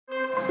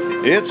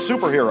It's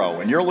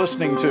Superhero, and you're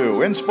listening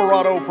to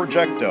Inspirato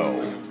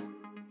Projecto.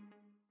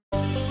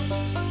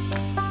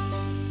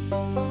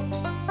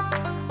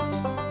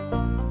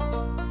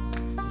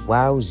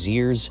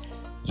 Wowzers,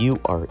 you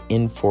are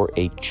in for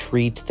a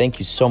treat. Thank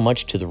you so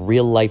much to the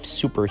real-life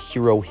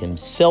superhero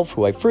himself,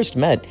 who I first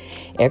met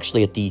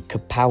actually at the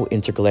Kapow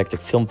Intergalactic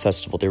Film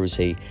Festival. There was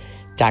a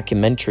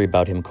documentary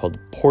about him called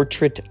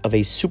Portrait of a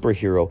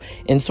Superhero,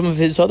 and some of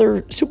his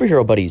other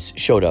superhero buddies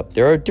showed up.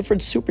 There are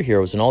different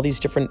superheroes in all these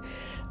different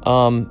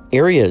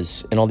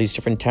areas, in all these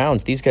different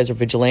towns. These guys are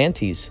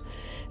vigilantes,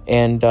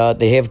 and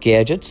they have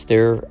gadgets.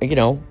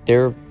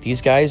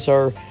 These guys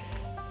are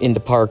into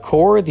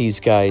parkour. These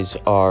guys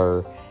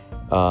are,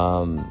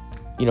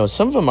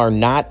 some of them are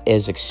not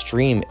as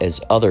extreme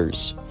as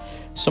others.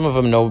 Some of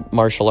them know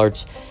martial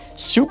arts.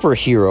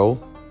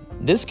 Superhero,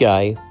 this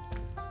guy,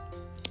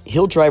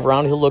 he'll drive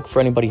around. He'll look for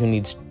anybody who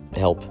needs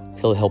help.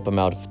 He'll help them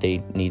out if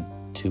they need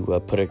to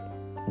put a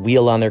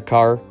wheel on their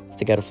car, if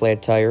they got a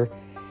flat tire.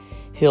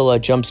 He'll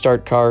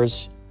jumpstart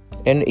cars,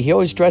 and he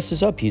always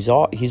dresses up. He's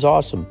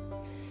awesome.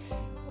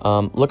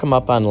 Look him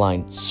up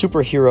online.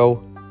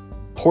 Superhero,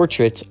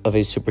 Portrait of a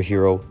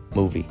Superhero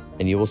movie,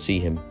 and you will see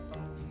him.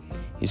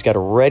 He's got a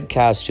red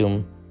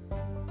costume,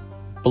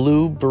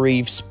 blue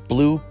briefs,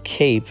 blue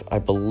cape, I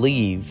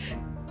believe.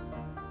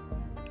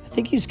 I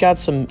think he's got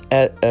some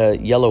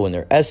yellow in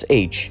there.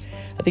 SH.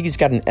 I think he's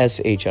got an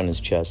SH on his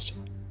chest.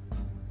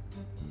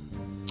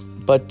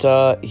 But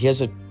he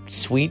has a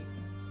sweet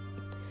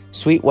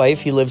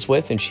wife he lives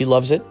with, and she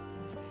loves it.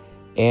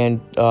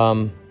 And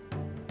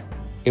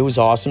it was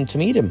awesome to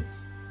meet him.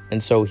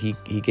 And so he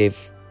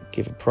gave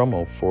a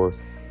promo for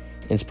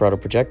Inspirato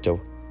Projecto.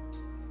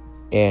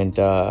 And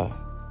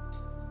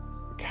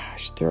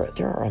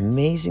there are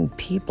amazing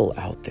people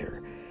out there.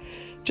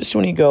 Just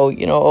when you go,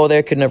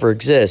 that could never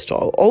exist,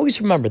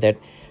 always remember that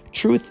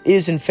truth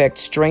is in fact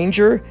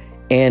stranger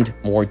and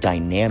more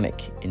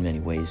dynamic in many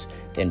ways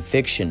than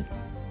fiction.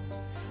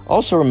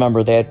 Also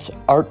remember that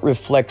art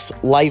reflects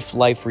life,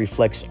 life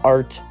reflects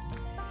art,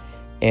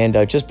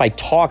 and just by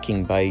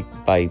talking, by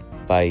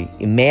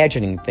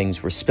imagining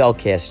things, we're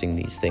spellcasting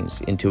these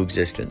things into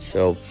existence.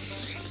 So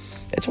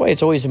that's why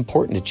it's always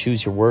important to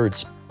choose your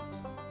words.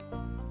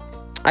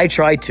 I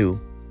try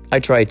to.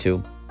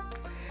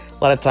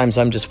 A lot of times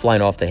I'm just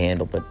flying off the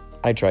handle, but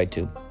I try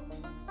to.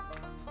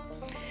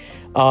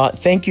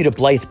 Thank you to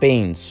Blythe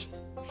Baines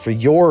for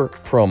your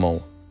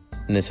promo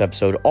in this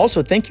episode.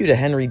 Also, thank you to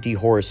Henry D.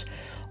 Horse,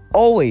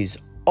 always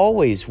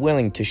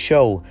willing to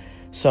show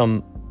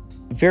some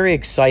very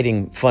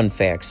exciting fun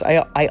facts.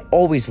 I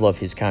always love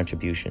his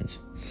contributions.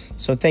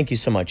 So thank you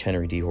so much,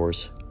 Henry D.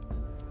 Horse.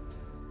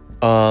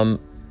 You're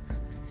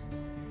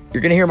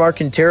going to hear Mark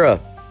and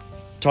Tara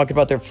talk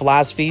about their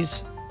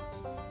philosophies,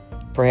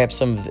 perhaps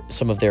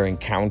some of their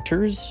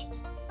encounters.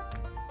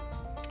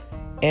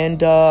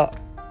 And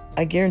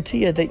I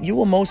guarantee you that you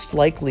will most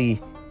likely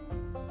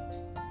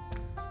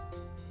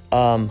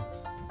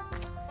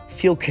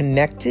feel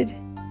connected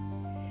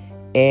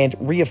and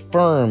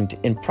reaffirmed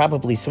in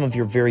probably some of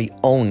your very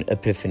own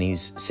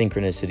epiphanies,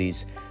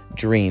 synchronicities,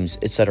 dreams,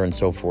 etc., and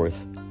so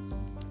forth.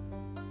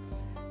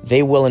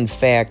 They will, in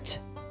fact,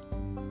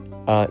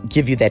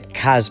 give you that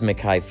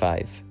cosmic high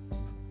five.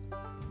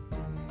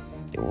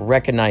 They will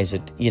recognize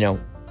it,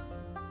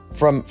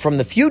 from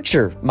the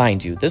future,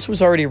 mind you. This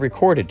was already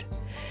recorded.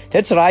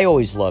 That's what I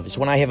always love, is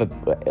when I have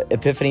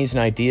epiphanies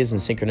and ideas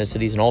and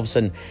synchronicities, and all of a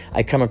sudden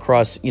I come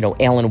across,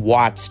 Alan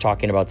Watts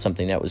talking about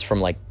something that was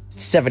from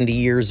 70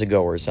 years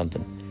ago or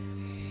something.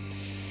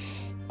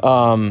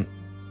 And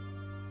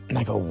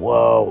I go,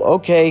 whoa,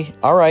 okay,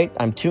 all right,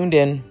 I'm tuned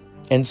in.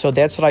 And so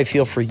that's what I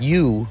feel for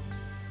you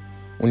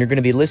when you're going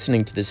to be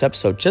listening to this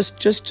episode.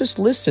 Just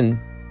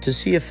listen to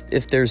see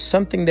if there's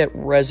something that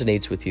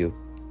resonates with you.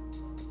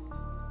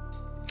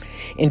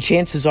 And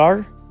chances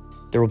are,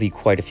 there will be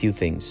quite a few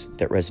things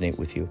that resonate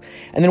with you.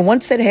 And then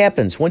once that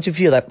happens, once you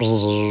feel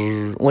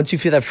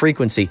that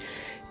frequency,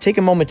 take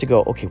a moment to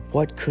go, okay,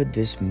 what could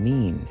this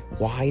mean?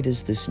 Why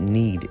does this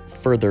need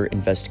further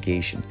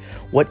investigation?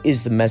 What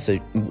is the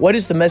message? What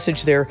is the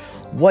message there?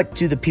 What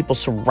do the people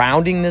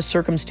surrounding this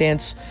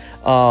circumstance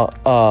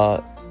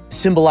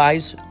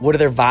symbolize? What are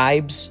their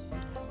vibes?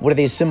 What do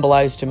they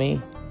symbolize to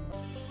me?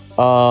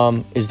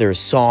 Is there a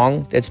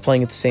song that's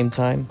playing at the same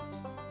time?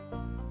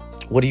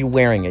 What are you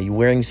wearing? Are you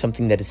wearing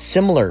something that is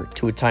similar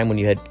to a time when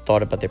you had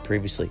thought about that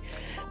previously?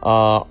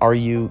 Are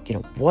you,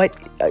 what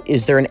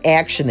is there an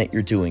action that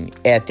you're doing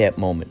at that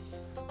moment?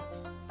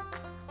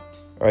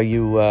 Are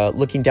you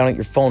looking down at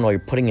your phone while you're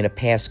putting in a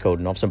passcode,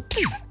 and all of a sudden,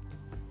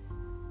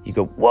 you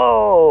go,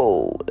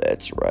 whoa,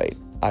 that's right.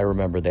 I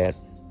remember that.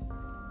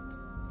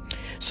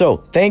 So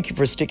thank you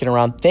for sticking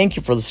around. Thank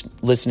you for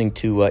listening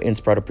to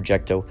Inspirato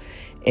Projecto.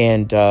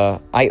 And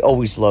I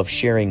always love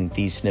sharing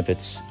these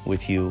snippets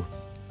with you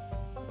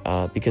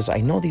because I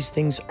know these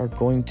things are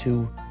going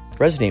to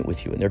resonate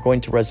with you, and they're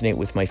going to resonate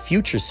with my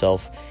future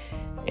self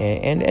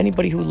and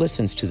anybody who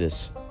listens to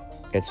this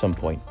at some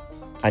point.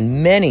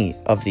 On many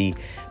of the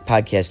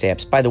podcast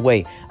apps, by the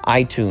way,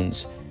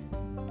 iTunes,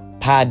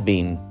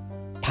 Podbean,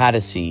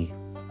 Podyssey,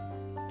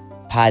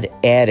 Pod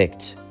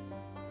Addict,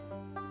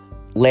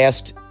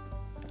 Last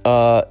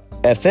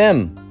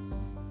FM,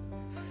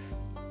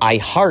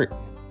 iHeart,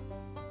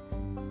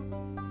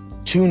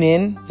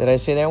 TuneIn, did I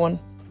say that one?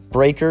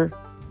 Breaker,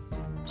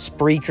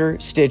 Spreaker,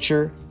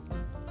 Stitcher,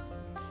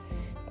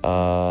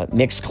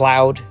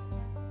 Mixcloud,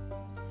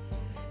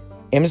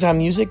 Amazon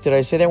Music, did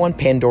I say that one?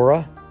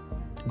 Pandora,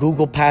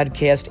 Google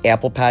Podcast,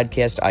 Apple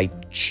Podcast,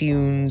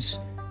 iTunes.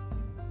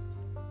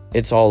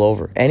 It's all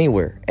over.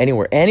 Anywhere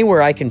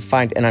I can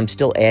find, and I'm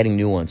still adding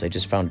new ones. I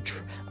just found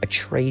a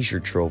treasure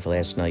trove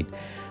last night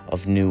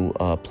of new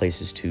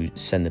places to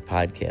send the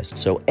podcast.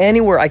 So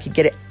anywhere I could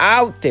get it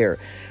out there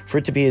for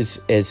it to be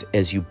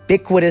as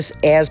ubiquitous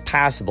as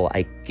possible,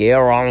 I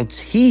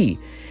guarantee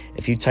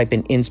if you type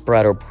in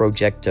Inspirato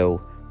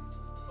Projecto,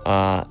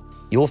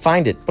 you will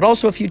find it. But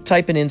also if you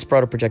type in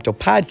Inspirato Projecto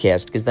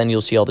Podcast, because then you'll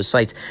see all the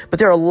sites. But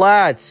there are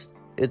lots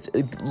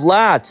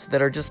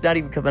that are just not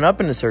even coming up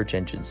in the search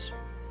engines.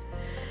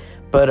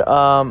 But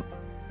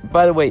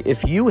by the way,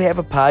 if you have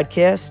a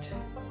podcast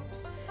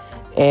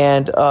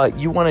and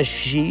you want a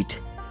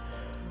sheet,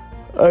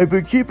 I've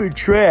been keeping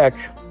decent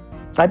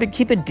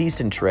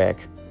track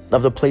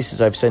of the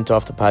places I've sent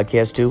off the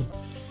podcast to.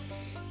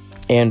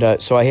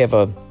 And so I have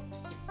a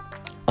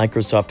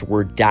Microsoft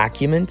Word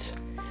document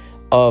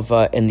of,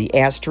 and the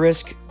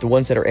asterisk, the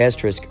ones that are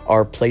asterisk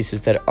are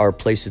places that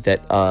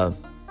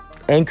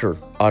Anchor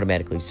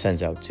automatically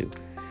sends out to.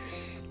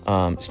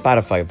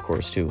 Spotify, of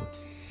course, too.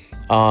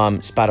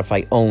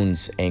 Spotify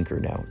owns Anchor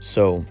now.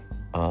 So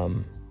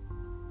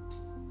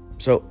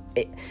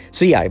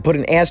yeah, I put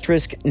an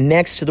asterisk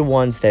next to the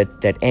ones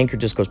that Anchor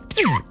just goes,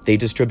 they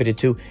distribute it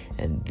to,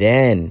 and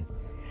then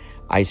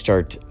I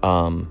start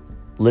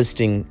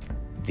listing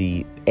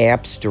the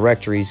apps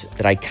directories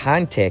that I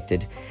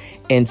contacted,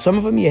 and some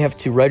of them you have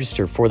to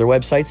register for their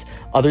websites.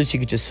 Others you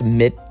could just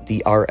submit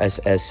the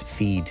RSS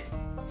feed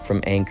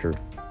from Anchor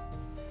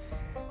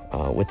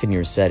within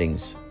your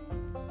settings.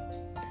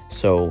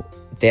 So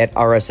that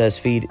RSS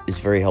feed is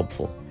very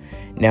helpful.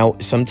 Now,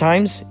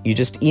 sometimes you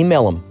just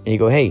email them and you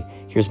go, hey,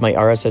 here's my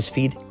RSS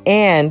feed.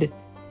 And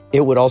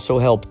it would also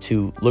help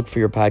to look for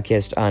your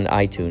podcast on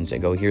iTunes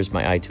and go, here's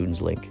my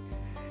iTunes link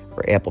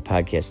or Apple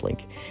Podcast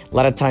link. A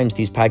lot of times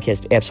these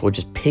podcast apps will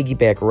just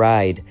piggyback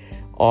ride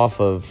off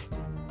of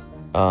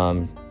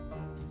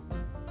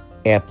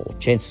Apple.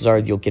 Chances are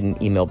you'll get an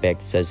email back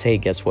that says, hey,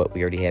 guess what?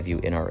 We already have you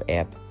in our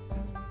app.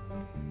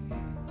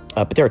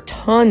 But there are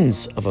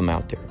tons of them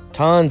out there.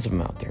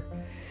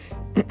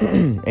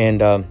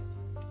 And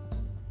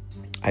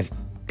I've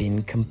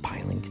been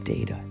compiling the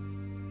data.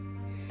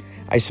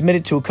 I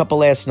submitted to a couple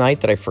last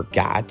night that I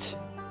forgot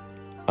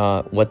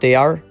what they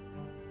are,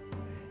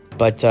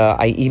 but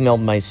I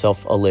emailed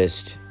myself a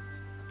list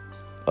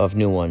of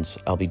new ones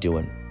I'll be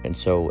doing. And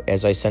so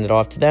as I send it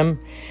off to them,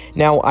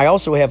 now I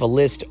also have a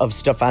list of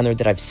stuff on there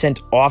that I've sent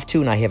off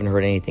to and I haven't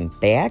heard anything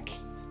back.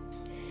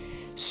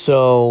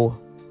 So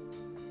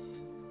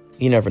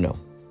you never know.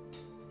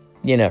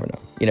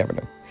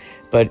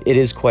 But it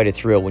is quite a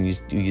thrill when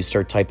you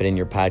start typing in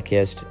your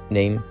podcast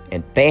name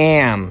and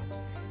bam,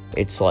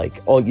 it's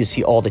like, oh, you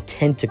see all the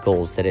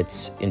tentacles that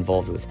it's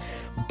involved with.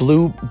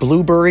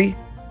 Blueberry,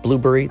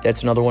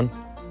 that's another one.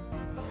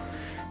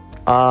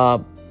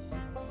 Oh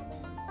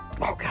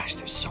gosh,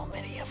 there's so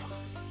many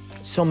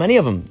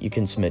of them you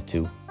can submit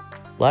to.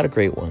 A lot of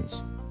great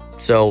ones.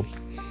 So,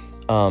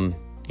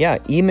 yeah,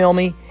 email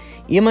me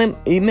at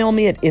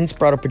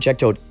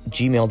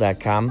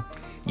inspiratoprojecto@gmail.com.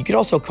 You could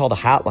also call the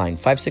hotline,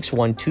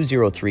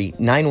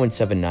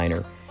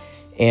 561-203-9179.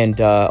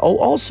 And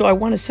also I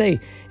want to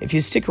say, if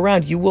you stick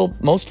around, you will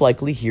most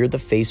likely hear the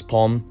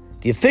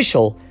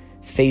official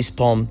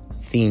Facepalm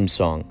theme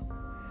song,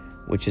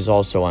 which is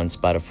also on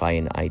Spotify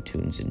and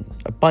iTunes and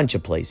a bunch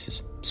of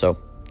places. So,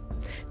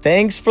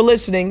 thanks for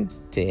listening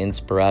to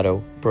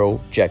Inspirato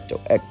Projecto.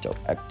 Ecto.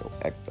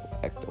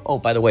 Oh,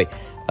 by the way,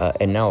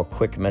 and now a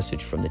quick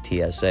message from the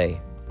TSA.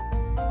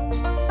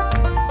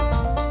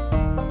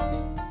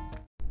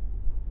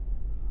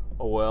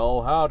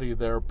 Well, howdy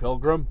there,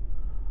 Pilgrim.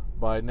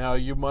 By now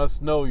you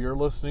must know you're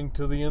listening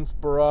to the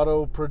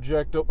Inspirato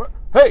Projecto.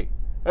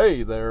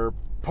 Hey there,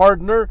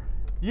 partner.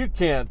 You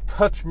can't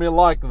touch me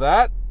like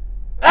that.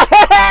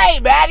 Hey,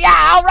 man,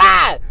 yeah, all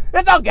right.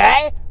 It's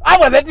okay. I'm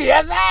with the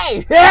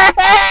TSA.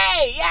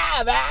 Hey,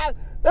 yeah, man.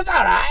 It's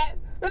all right.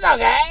 It's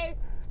okay.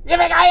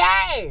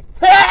 Yippee-ki-yay.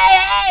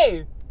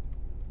 Hey.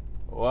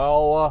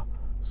 Well,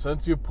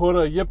 since you put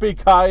a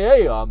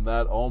yippee-ki-yay on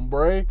that,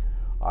 hombre,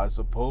 I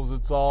suppose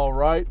it's all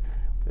right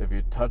if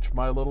you touch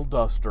my little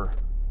duster.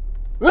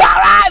 All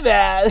right,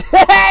 man.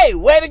 Hey,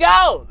 way to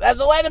go. That's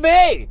the way to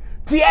be.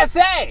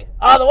 TSA,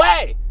 all the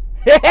way.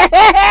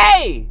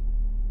 Hey.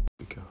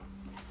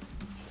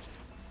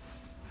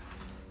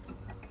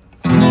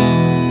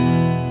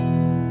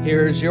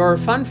 Here's your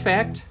fun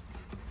fact.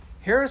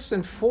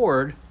 Harrison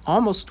Ford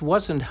almost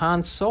wasn't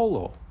Han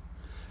Solo.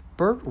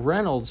 Burt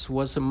Reynolds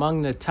was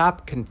among the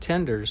top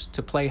contenders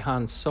to play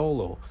Han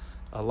Solo,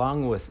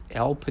 along with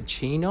Al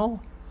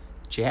Pacino,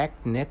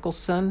 Jack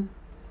Nicholson,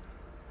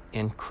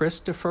 and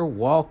Christopher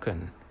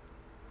Walken.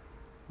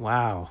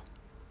 Wow,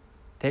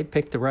 They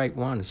picked the right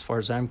one as far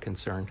as I'm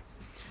concerned.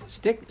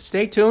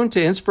 Stay tuned to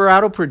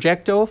Inspirato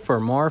Projecto for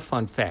more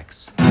fun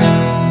facts.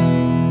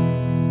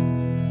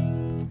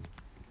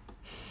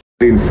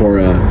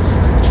 For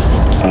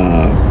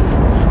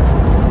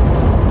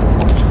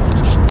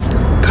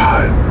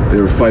God,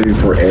 they were fighting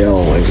for ale.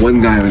 Like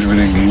one guy and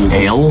everything. He was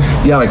Ale?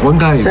 Yeah, like one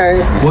guy.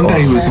 Sorry. One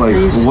guy who was like,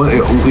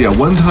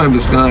 one time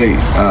this guy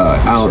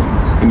out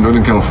in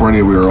Northern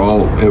California,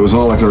 it was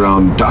all like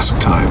around dusk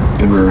time,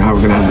 and we were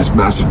going to have this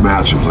massive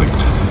match.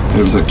 It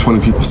was like 20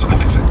 people. I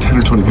think it's like 10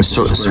 or 20 people.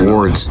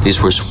 Swords.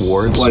 These were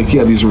swords. Like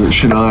these were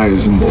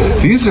shinais, and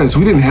these guys.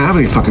 We didn't have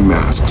any fucking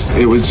masks.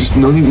 It was just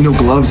no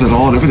gloves at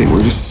all and everything. We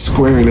were just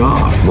squaring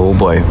off. Oh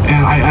boy.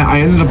 And I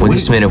ended up. What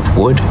is made of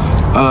wood?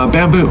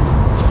 Bamboo.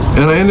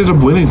 And I ended up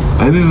winning.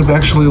 I ended up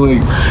actually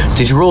like.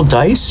 Did you roll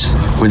dice?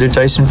 Were there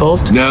dice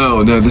involved?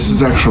 No. This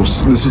is actual.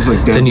 This is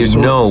like. Then you'd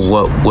know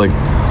what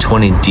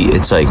 20D.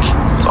 It's like,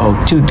 oh,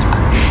 dude.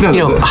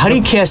 No, how do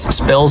you cast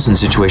spells in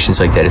situations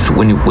like that?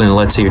 When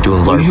let's say you're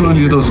doing LARP. You can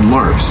only do those in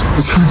LARPs.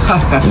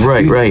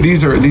 Right.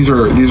 These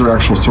are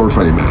actual sword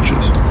fighting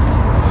matches.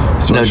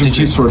 So now, did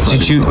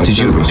you,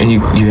 and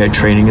you had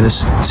training in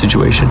this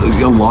situation?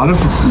 A lot of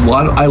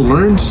I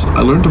learned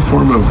a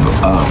form of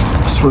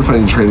sword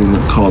fighting training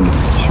called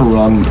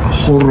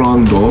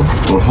Horondo,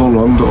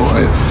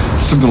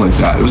 something like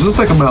that. It was just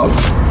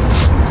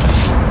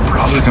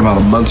probably about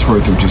a month's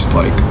worth of just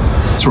like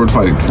sword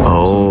fighting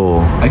forms.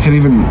 Oh. I can't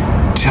even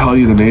tell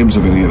you the names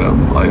of any of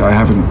them. Like I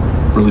haven't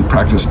really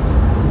practiced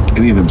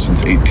any of them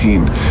since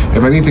 18.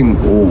 If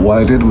anything, what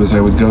I did was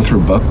I would go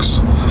through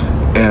books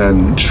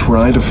and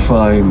try to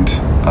find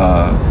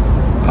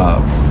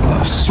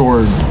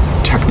sword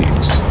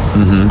techniques.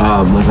 Mm-hmm.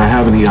 Like I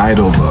have an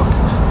Iaido book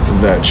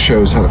that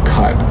shows how to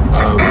cut.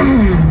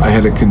 I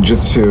had a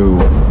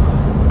Kenjutsu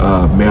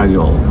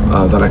manual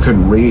that I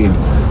couldn't read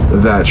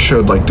that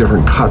showed like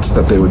different cuts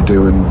that they would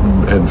do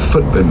and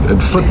foot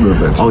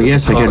movements. Oh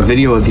yes, I got a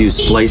video of you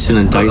slicing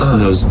and dicing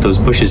those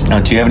bushes. Now,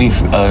 do you have any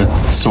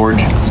sword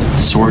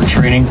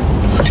training,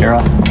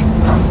 Tara?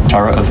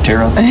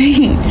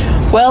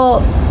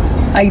 Well,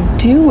 I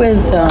do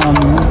with the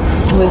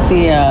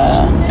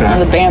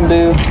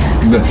bamboo.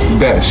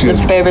 She has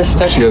baby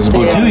stuff. She has a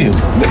book. Do you?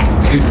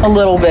 A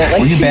little bit. Like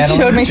Were you she battling?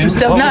 showed me some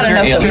stuff. Not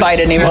enough to fight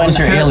anyone. What was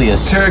your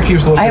alias? Tara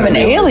keeps looking. I have at an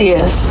me.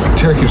 alias.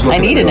 Tara keeps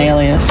looking. I need at an me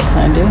alias.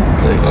 I do.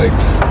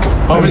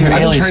 What was your I've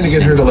been alias? trying to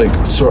get her to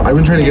I've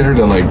been trying to get her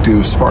to like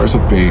do spars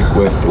with me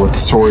with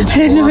swords. I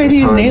didn't know I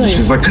needed an alias.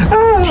 She's like,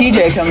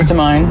 TJ comes to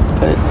mind,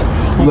 but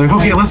I'm like,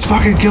 okay, let's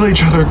fucking kill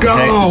each other. Go.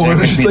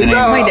 And she's like,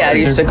 no. my dad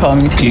used to call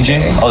me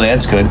TJ. Oh,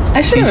 that's good.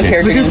 I should have a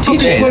character named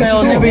TJ.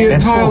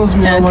 That's cool.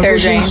 And Tara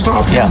Jane.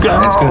 Yeah,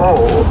 that's good.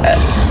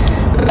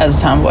 As a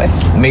tomboy.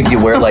 Maybe you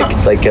wear like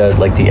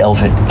the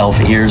elf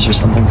ears or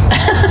something.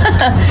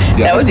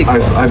 That would be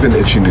cool. I've been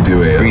itching to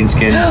do a Green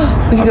skin.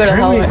 We could go to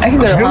Halloween. I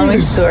could go to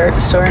Halloween store.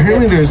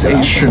 Apparently, there's a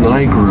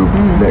Shinai group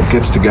that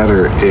gets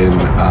together in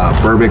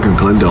Burbank or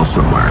Glendale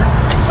somewhere,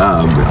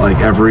 like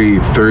every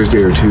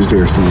Thursday or Tuesday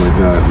or something like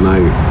that. And I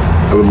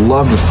would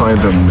love to find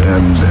them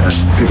and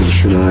take them to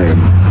Shinai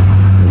and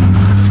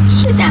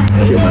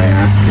get my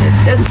ass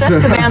kicked. That's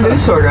the bamboo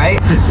sword, right?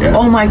 Yeah.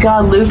 Oh my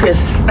God,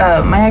 Lucas,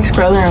 my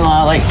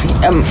ex-brother-in-law,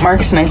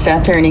 Marcus and I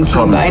sat there and he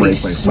came by and he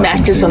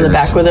smacked us on the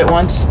back with it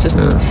once.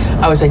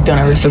 I was like, don't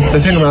ever say The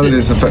thing about it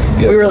is,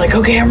 we were like,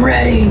 okay, I'm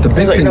ready. The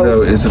big thing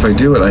though is if I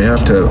do it, I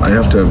have to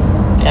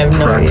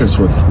practice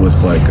with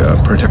like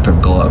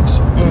protective gloves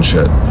and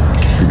shit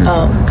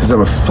because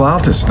I'm a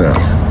flautist now.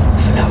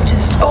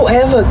 Oh, I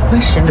have a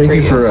question. Thank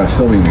you for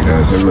filming me,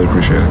 guys. I really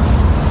appreciate it.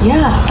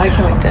 Yeah, I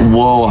can like that.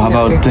 Whoa, how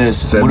about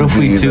this? What if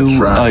we do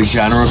a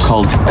genre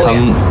called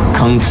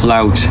kung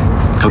flout?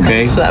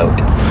 Okay?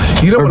 Flout.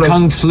 You know or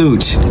kung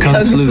flute.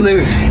 Kung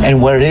flute. And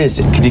what it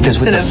is, because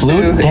with the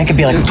flute, that could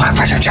be like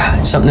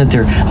something that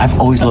I've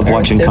always loved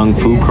watching kung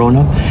fu growing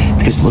up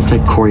because it looked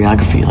like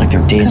choreography, like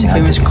they're dancing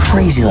like this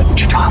crazy, like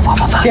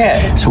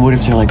yeah. So what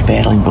if they're like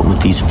battling, but with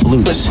these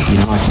flutes? You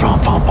know, like bom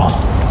bom bom.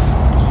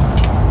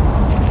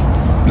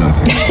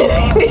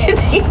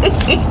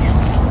 Nothing.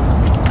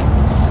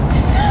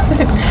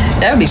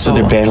 That would be so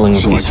cool. they're battling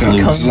with these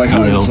flutes. It's like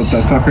how I flip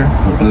that fucker.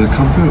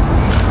 Kung fu.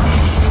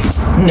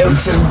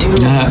 Notes of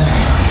doom.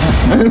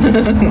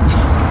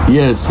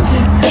 Yes.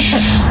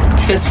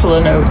 Fistful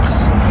of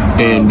notes.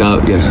 And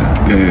yes.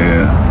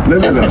 Yeah.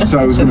 No. So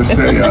I was gonna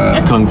say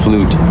kung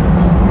flute.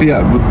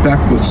 Yeah,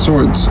 back with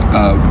swords.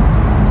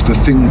 The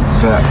thing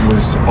that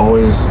was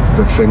always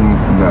the thing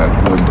that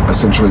would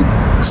essentially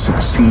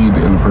succeed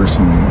in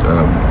person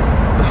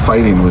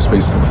fighting was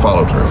basically the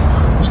follow through.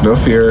 There's no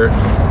fear.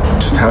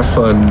 Just have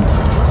fun.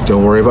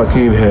 Don't worry about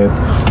getting hit.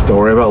 Don't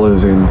worry about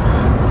losing.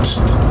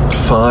 Just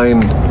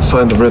find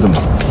the rhythm.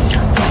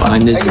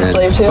 Find the zen.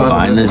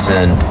 Find the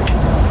zen.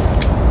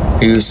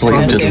 You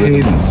slave to the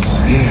rhythm.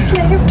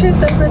 Slave to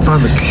the rhythm.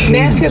 Find the cadence. May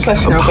I ask you a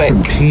question real quick?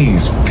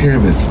 Peas,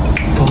 pyramids.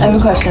 I have a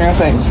question real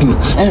quick.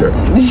 Sure.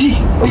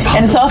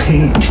 And it's all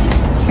you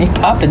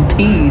popping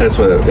peas. That's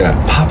what. Yeah,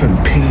 popping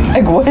peas.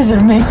 Like what does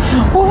it mean?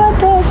 What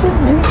does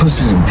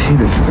Pussies and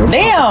penises.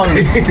 Damn.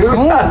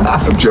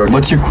 I'm joking.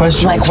 What's your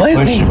question? Like,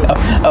 What's your what?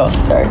 question? Oh,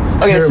 sorry.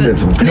 Okay,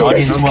 Pyramids and The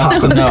audience wants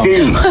to know.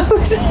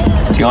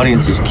 The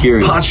audience is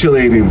curious.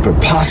 Postulating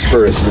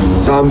preposterous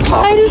and I'm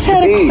I just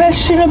had a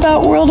question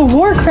about World of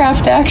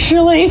Warcraft,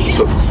 actually.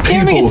 Just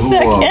give me a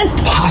second.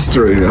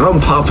 Postulating. I'm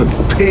popping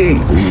pee.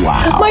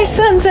 Wow. My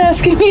son's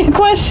asking me a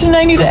question.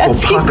 I need to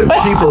ask you a Popping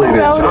question people in it.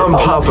 about I'm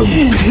popping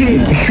pee.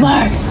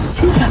 Mark,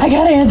 I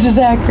gotta answer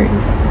Zachary.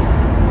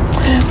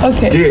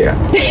 Okay. Yeah.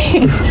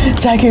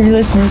 Zachary, if you're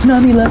listening, his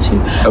mommy loves you.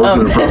 That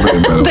wasn't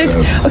appropriate, by the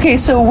way. Okay,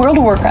 so World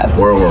of Warcraft.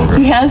 World of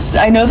Warcraft. He has,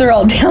 I know they're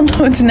all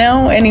downloads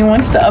now, and he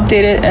wants to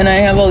update it, and I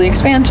have all the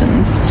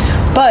expansions.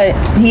 But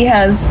he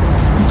has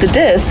the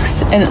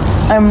discs, and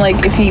I'm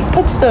like, if he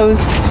puts those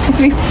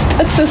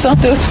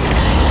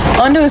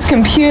onto his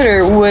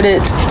computer, would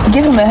it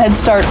give him a head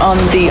start on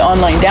the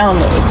online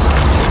downloads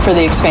for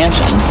the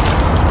expansions?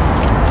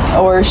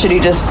 Or should he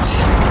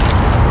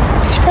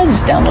probably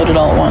just download it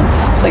all at once?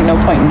 It's like no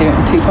point in doing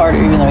two-parter,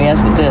 even though he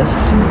has the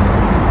discs.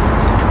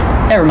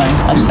 Never mind.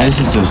 This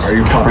is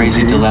a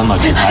crazy dilemma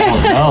because I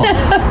don't know.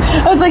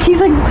 I was like, he's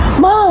like,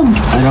 Mom.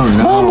 I don't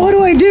know. Mom, what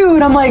do I do?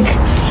 And I'm like,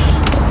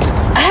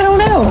 I don't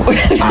know.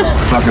 I'm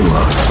fucking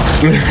lost.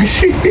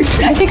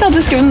 I think I'll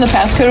just give him the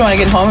passcode when I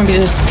get home and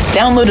just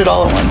download it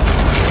all at once.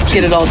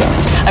 Get it all done.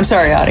 I'm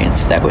sorry,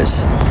 audience. That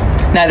was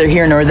neither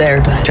here nor there,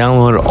 but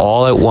Download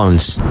all at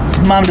once.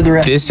 Mom to the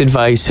rescue. This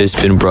advice has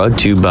been brought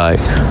to you by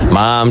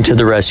Mom to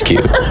the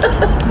Rescue,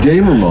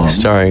 Gamer Mom.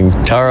 starring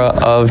Tara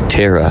of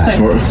Terra,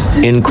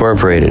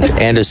 Incorporated,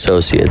 and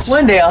Associates.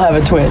 One day I'll have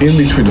a Twitch. In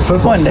between the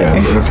football One day. fan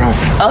and a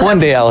traffic. One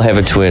day I'll have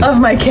a twin. Of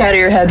my cat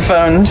ear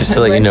headphones. Just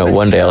to let you know,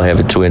 one day I'll have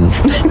a twin.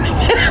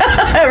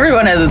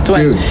 Everyone has a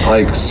twin. Dude,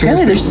 like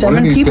seriously, there's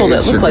 7 people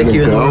that look like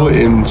you in the world.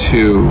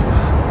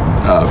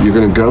 You're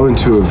gonna go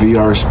into a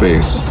VR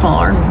space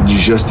Smaller.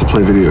 just to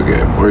play a video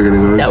game, or you're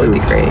gonna go That into, would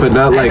be great. but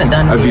not I like haven't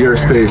done a VR VR.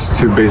 space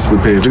to basically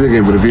play a video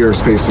game, but a VR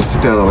space to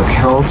sit down on a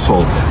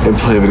console and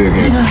play a video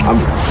game.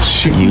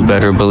 You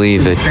better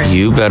believe it.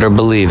 You better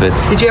believe it.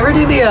 Did you ever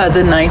do the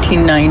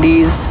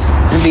 1990s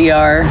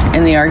VR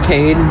in the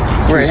arcade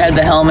where it had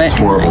the helmet? It's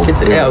horrible.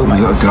 Oh my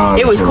God,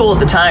 it was it's cool at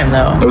the time,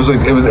 though. It was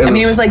like it was. I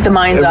mean, it was like The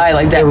Mind's Eye,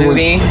 like that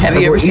movie. Have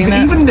you ever seen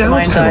that? Even now,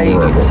 it's Mind's kind Eye? of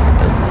horrible.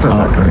 It's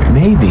not that great.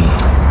 Maybe.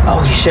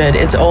 Oh, you should.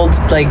 It's old,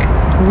 like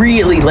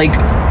really like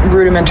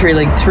rudimentary,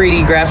 like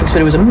 3D graphics,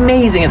 but it was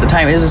amazing at the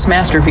time. It was this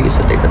masterpiece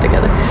that they put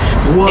together.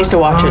 I used to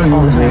watch it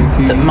all the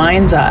time. The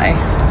Mind's Eye.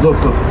 Look,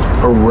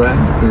 a red.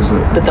 There's a.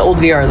 But the old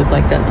VR looked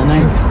like that in the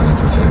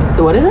 90s.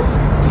 The what is it?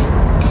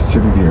 Just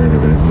sitting here and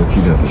everything,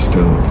 looking at the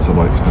stone. It's a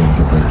white stone,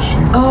 different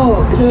sheet.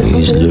 Oh, is it?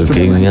 He's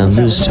looking at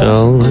the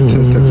stone.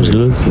 He's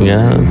looking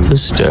at the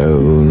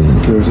stone.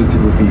 There's just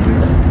looking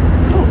here.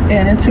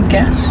 And it's a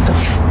gas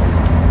stove.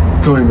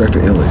 Going back to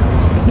aliens.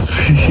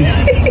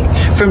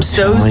 From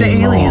stoves to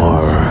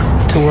aliens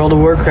to World of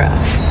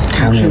Warcraft.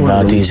 Tell me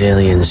about these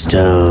alien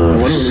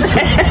stoves.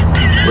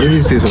 One of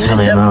these days, Tell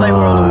me Definitely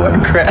World of more.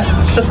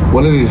 Warcraft.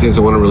 One of these days,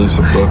 I want to release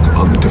a book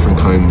on the different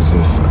kinds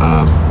of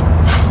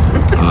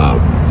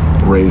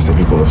rays that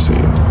people have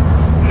seen,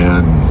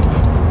 and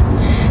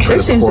There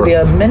seems to be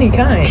a many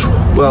kinds.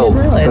 Well, I didn't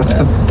realize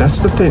that. that's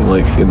the thing.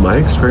 Like in my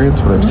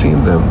experience, when I've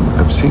seen them,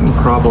 I've seen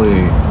probably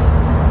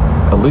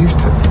at least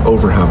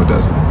over half a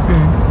dozen.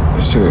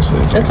 Seriously,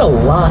 it's That's a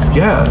lot.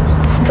 yeah,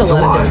 It's a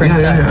lot of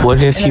different Yeah.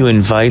 What if you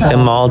invite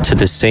them all to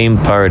the same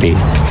party?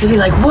 They'd be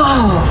like,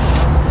 whoa.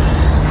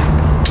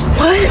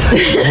 What?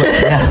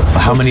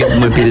 How many of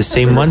them would be the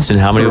same ones, and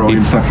how many would be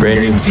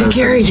random? Hey,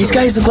 Gary, these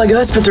guys look like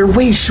us, but they're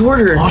way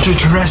shorter.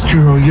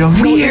 Extraterrestrial, yo,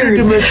 Weird.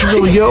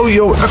 interdimensional,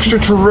 yo,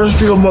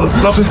 extraterrestrial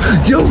motherfucker,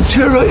 yo,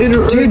 Terra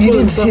inner. Dude, you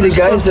didn't see the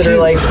guys that are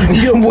like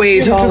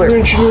way taller.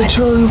 Interdimensional What?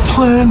 Terra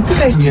plan. You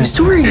guys do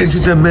stories.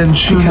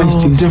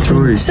 Interdimensional,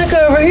 different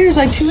Sicko over here is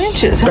like 2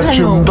 inches. I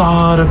spectrum don't know.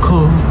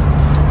 particle,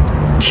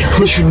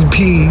 pushing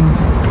peas,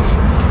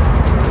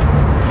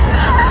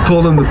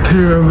 pulling the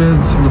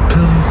pyramids and the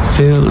pillars,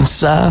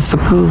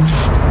 Philosophical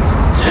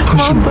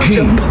pushing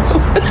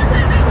peas.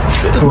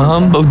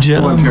 mumbo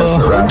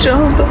jumbo.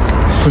 Jumbo.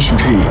 Pushing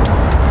pee.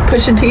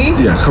 Pushing P?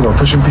 Yeah, come on,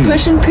 pushing pee.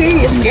 Pushing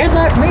P? You scared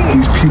like me?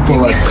 These people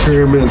like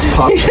pyramids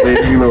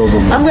populating over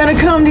them. I'm gonna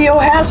come to your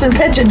house and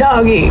pet your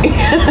doggy.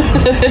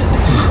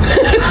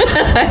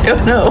 I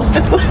don't know.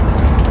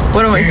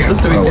 What am I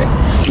supposed to be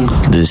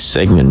doing? This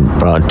segment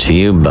brought to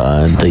you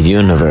by the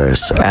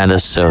Universe and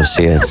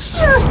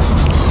Associates.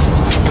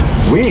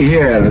 We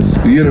here at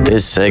the Universe.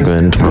 This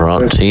segment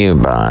brought to you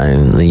by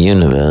the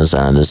Universe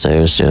and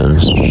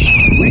Associates.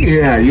 We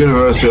here at the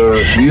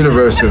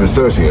Universe and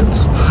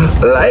Associates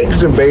like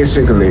to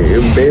basically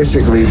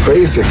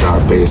basic our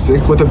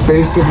basic with a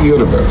basic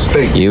universe.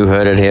 Thank you. You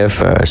heard it here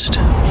first.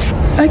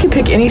 If I could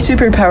pick any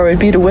superpower, it'd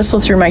be to whistle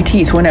through my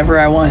teeth whenever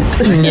I want.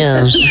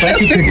 Yes. If I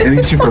could pick any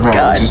superpower,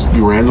 God. just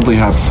you randomly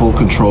have full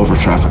control over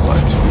traffic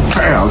lights.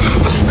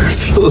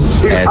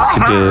 That's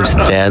good.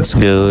 That's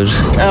good.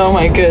 Oh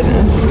my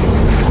goodness.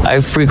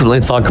 I've frequently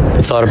thought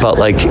about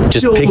like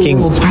just being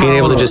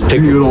able to just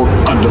pick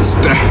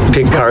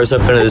cars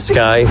up into the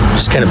sky,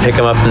 just kind of pick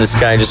them up in the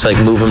sky, and just like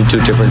move them to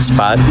a different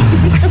spot.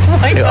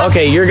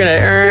 Okay, you're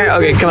gonna.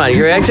 Okay, come on.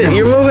 You're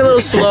moving a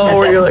little slow.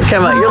 Or you're like,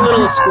 come on. You're a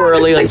little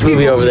squirrely. Let's move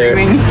you over there.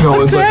 No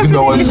one's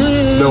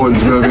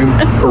moving.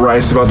 A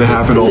rice about to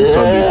happen. All of a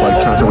sudden, these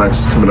like traffic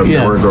lights coming up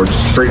door and go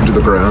straight into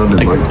the ground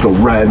and like go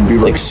red and be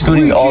like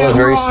scooting all the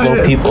very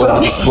slow people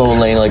in the slow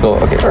lane. Like, oh,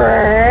 okay,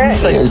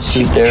 just like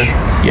scoot there.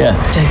 Yeah,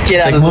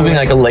 it's like moving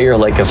like a layer,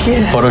 like a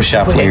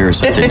Photoshop layer or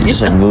something. You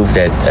just like move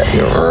that.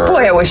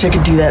 Boy, I wish I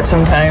could do that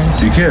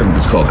sometimes. You can.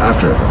 It's called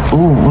After Effects.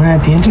 Ooh, wouldn't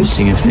that be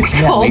interesting if It's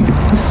called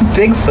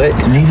Bigfoot.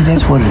 Maybe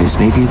that's what it is.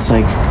 Maybe it's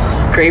like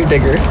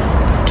Gravedigger.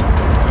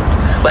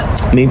 What?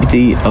 maybe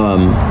the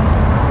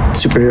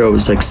superhero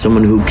is like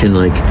someone who can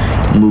like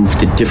move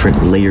the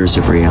different layers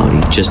of reality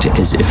just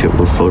as if it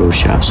were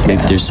Photoshop. So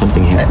maybe there's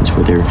something happens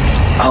where they're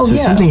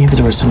something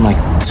happens where some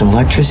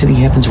electricity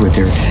happens where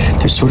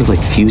they're sort of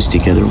like fused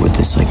together with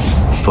this like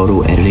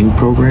photo editing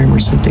program or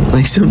something,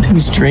 like something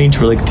strange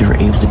where like they're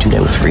able to do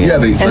that with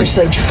reality. Yeah,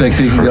 they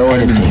can go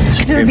in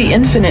because there would be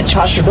infinite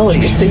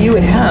possibilities. So you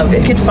would have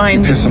it could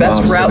find the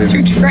best route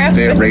through traffic.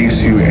 They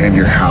erase you and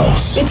your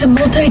house. It's a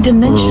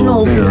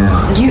multi-dimensional.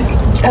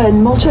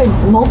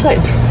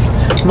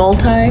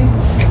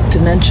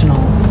 Multi-dimensional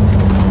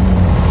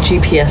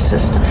GPS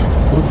system.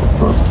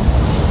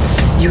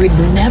 You would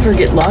never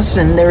get lost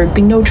and there would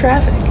be no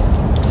traffic.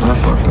 I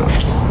fucked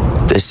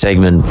up. This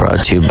segment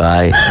brought to you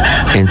by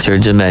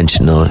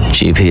Interdimensional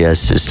GPS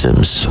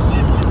Systems.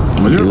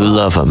 You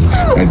love them.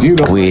 And you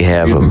don't we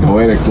have them.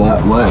 Poetic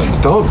lands.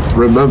 Don't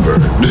remember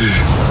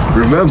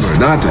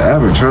not to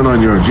ever turn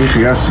on your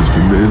GPS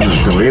system in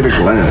the Poetic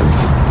land.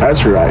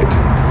 That's right.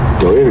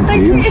 Poetic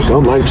beings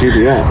don't like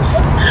GPS.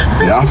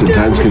 They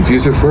oftentimes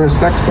confuse it for a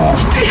sex bot.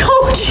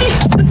 Oh,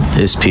 Jesus.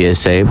 This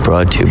PSA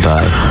brought to you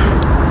by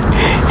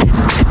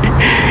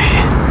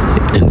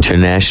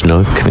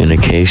International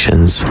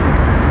Communications.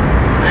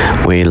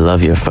 We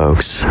love you,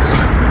 folks.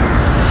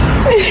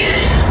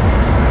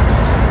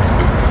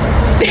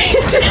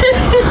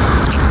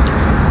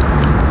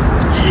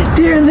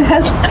 Deer in the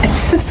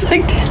headlights. It's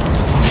like...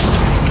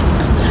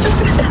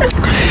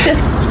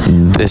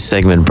 This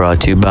segment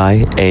brought to you by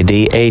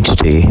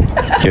ADHD,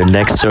 your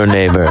next door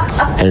neighbor,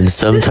 and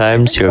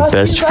sometimes your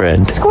best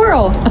friend.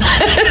 Squirrel.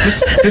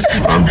 This is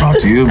brought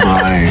to you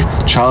by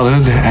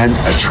childhood and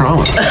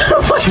trauma.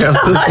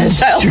 Childhood.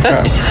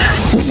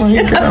 Oh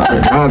my God.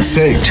 For God's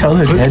sake.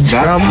 Childhood put head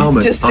that trauma.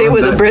 helmet Just stay on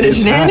with a that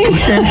British kid's nanny.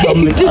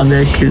 head. On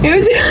that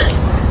kid's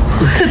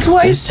That's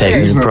why This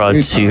segment brought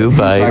to you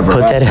by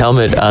put that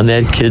helmet on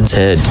that kid's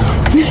head.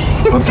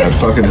 Put that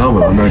fucking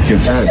helmet on that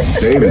kid's head to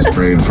save his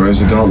brain for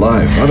his adult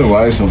life.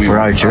 Otherwise, he'll be... For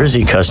our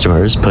Jersey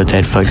customers, put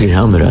that fucking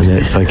helmet on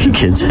that fucking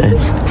kid's head.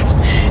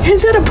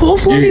 Is that a pool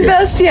floaty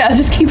vest? Yeah,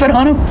 just keep it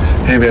on him.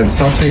 Hey man,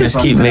 stop saying Just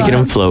keep making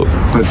them float.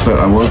 But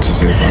I want to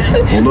say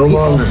fucking. Well, no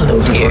longer.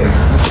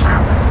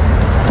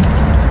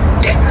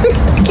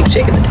 I keep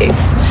shaking the tape.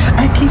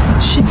 I keep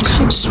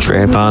shaking.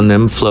 Strap on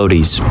them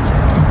floaties.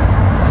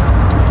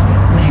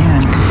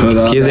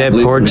 Man. Give that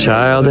poor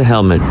child a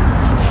helmet.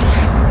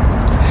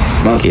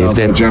 Give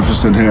that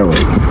Jefferson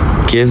Hairley.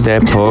 Give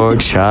that poor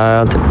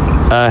child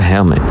a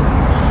helmet.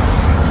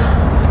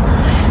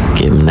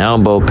 Give him an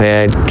elbow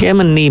pad. Give him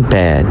a knee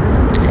pad.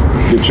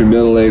 Get your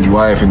middle-aged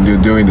wife and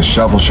doing the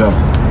shuffle.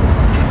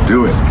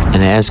 Do it.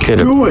 And ask her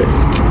to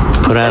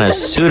put on a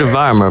suit of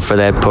armor for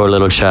that poor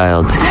little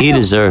child. He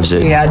deserves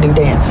it. Yeah, I do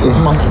dance.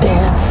 Monkey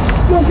dance.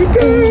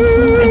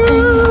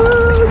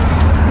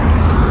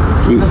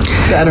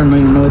 I don't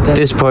even know what that is.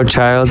 This poor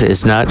child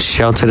is not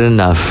sheltered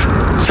enough.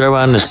 Throw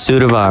on a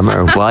suit of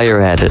armor while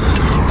you're at it.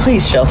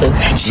 Please, Shelton.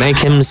 Make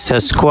him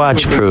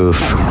Sasquatch-proof.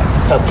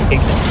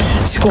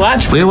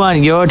 Squatch. We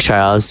want your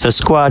child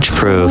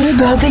Sasquatch-proof. What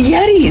about the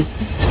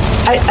Yetis?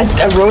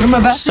 I wrote him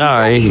about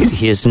Sorry, the Yetis.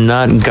 he is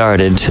not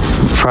guarded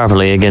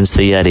properly against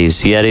the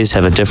Yetis. Yetis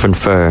have a different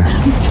fur.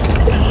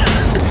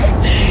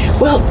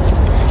 Well,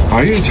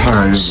 Are you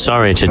tired?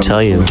 Sorry to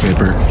tell you.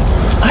 Paper?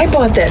 I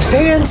bought that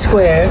fair and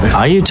square.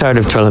 Are you tired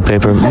of toilet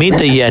paper? Meet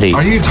the Yeti.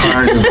 Are you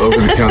tired of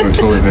over-the-counter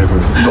toilet paper?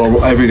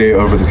 Normal, everyday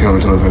over-the-counter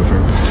toilet paper.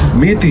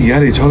 Meet the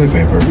Yeti toilet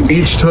paper.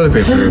 Each toilet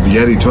paper of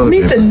Yeti toilet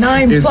Meet paper the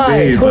 9-ply is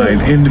made toilet.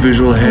 by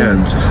individual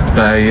hands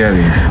by a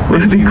Yeti.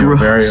 Would it be Making your gross?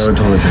 very own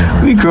toilet paper.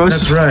 It'd be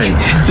gross. That's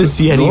right.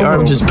 This Yeti Normal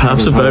arm just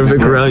pops up out of the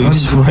toilet ground. You paper.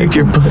 just wipe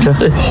your butt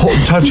on it.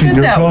 Touching Get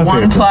your that toilet paper.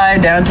 one-ply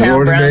downtown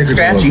Lord brown Maker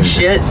scratchy toilet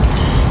paper. shit.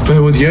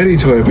 But with Yeti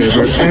toilet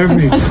paper,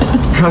 every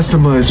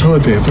customized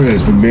toilet paper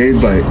has been made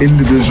by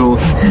individual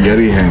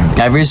Yeti hands.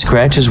 Every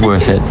scratch is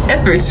worth it.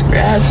 Every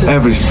scratch.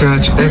 Every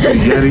scratch, every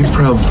Yeti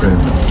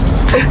thumbprint.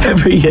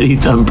 Every Yeti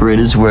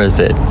thumbprint is worth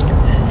it.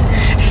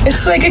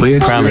 It's like We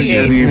promise you.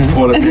 exfoliating. Yeti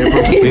toilet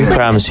paper. We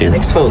promise you.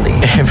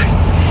 Exfoliate.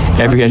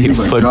 Every Yeti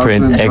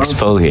footprint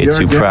exfoliates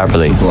you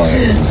properly.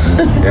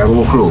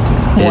 Animal cruelty.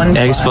 It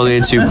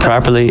exfoliates you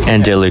properly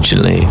and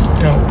diligently.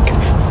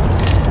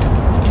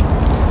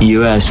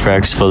 You asked for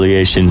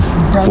exfoliation.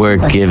 We're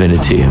giving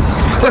it to you.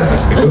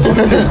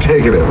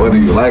 Taking it, whether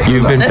you like it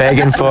You've or been not.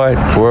 begging for it.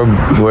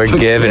 We're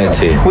giving it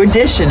to you. We're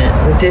dishing it.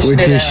 We're dishing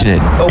We're it. dishing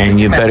out. it, Open and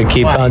you your better mouth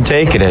keep wide. on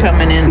taking It's it.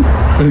 coming in.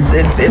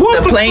 It's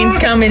the plane's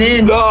coming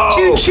in.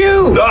 Choo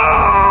choo.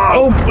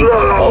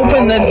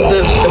 Open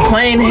the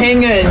plane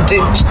hangar. And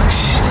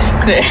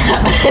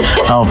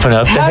Open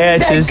up the How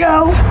did that hatches.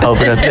 go?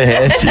 Open up the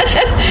hatches.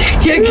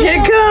 Here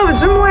it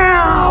comes.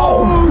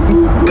 Wow.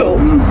 Go.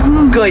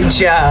 Good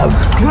job.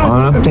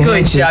 Open up the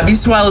Good hatches. job. You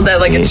swallowed that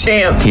like a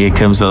champ. Here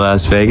comes the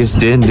Las Vegas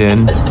Din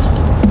Din.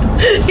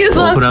 You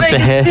Las Open up the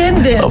Vegas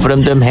din-din. Open up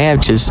them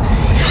hatches.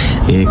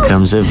 Here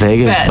comes a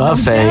Vegas Batten them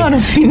down buffet.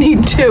 if you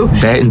need to.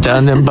 Batten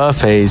down them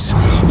buffets.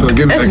 So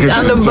give me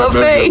Down the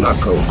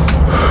buffets.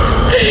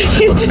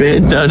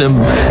 Batten down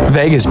them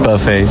Vegas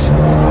buffets.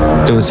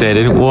 Don't say I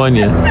didn't warn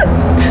you.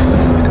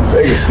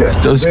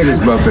 Those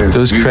buffets.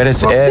 Those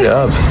credits add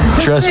up.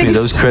 Trust me,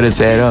 those credits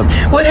add up.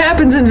 What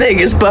happens in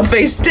Vegas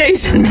buffets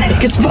stays in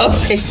Vegas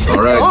buffets. All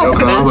right, That's all I'm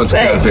gonna Yokohama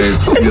say.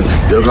 cafes.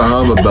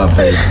 Yokohama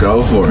buffets.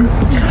 Go for it.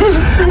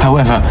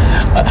 However,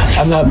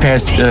 I'm not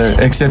past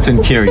accepting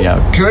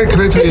carryout. Can I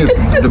tell you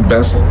the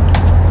best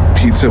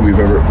pizza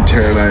Tara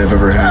and I have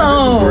ever had?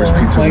 Oh, the worst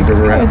pizza we've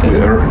ever had.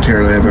 Tara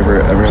and I have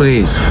ever had.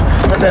 Please.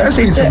 The best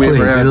pizza we ever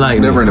Please, had was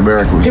enlighten never me. in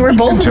America. It was They were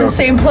both in the Tokyo.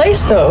 same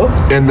place, though.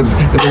 And the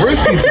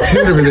worst pizza too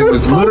and everything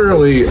was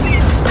literally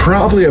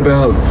probably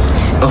about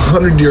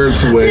 100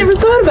 yards away. I never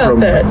thought about from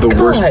that. the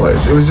worst God.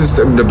 place. It was just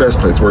the best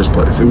place, worst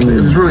place. It was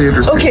really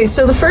interesting. Okay,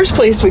 so the first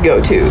place we go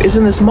to is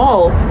in this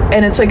mall,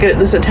 and it's like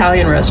this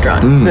Italian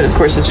restaurant. But of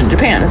course, it's in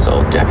Japan. It's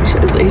all Japanese.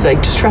 He's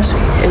like, just trust me.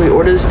 And we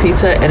order this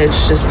pizza, and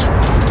it's just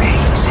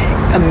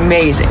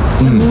amazing.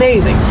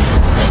 Amazing.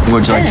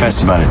 What'd you like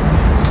best about it?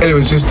 And it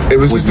was just a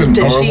The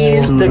normal.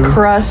 cheese, the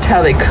crust,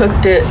 how they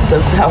cooked it,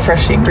 how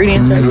fresh the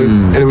ingredients are.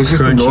 And it was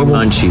just Crunchy, a normal.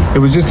 munchy. It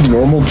was just a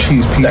normal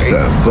cheese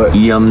pizza, but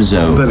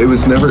Yumzo. it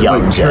was never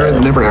like Tara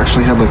never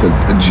actually had like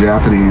a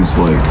Japanese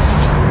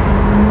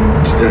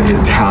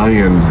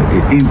Italian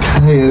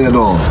at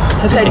all.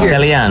 I've had your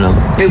Italiano.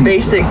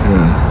 basic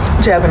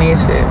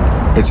Japanese food.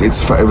 It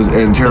was,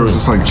 and Tara was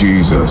just like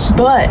Jesus.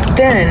 But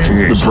then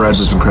The bread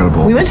was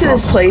incredible. we went to The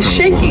this sauce place, was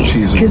incredible. Shakey's,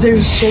 Cheese was because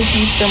there's amazing.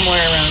 Shakey's somewhere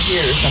around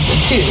here or something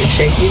too. There's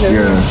Shakey's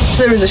everywhere. Yeah.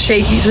 So there was a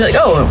Shakey's. We're like,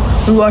 oh,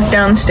 we walked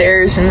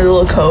downstairs into the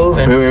little cove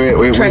and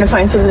Wait, trying to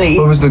find something to eat.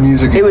 What was the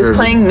music? It you was heard?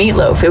 playing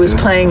Meatloaf. It was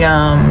playing.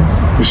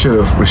 We should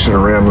have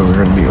ran when we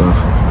heard Meatloaf.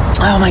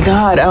 Oh my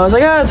God! I was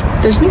like, oh,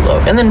 there's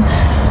Meatloaf, and then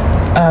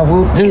I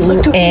will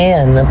do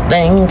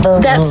anything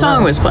for that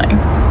song was playing.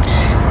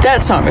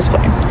 That song was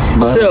playing.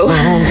 So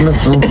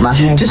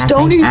just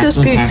don't eat this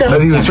pizza.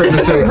 And he was trying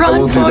to say, I Run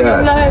won't for do your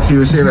that. life. He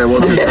was saying, I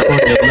won't do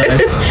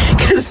that.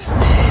 Because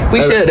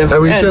we should have.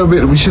 We should have. We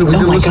Oh didn't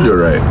my listen to it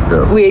right.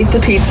 No. We ate the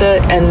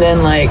pizza and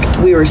then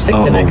we were sick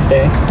the next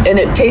day, and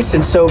it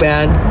tasted so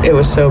bad. It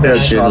was so bad.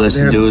 Should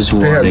listen to his They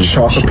warning. had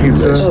chocolate Should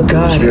pizza. Oh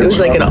God! They had It was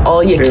like an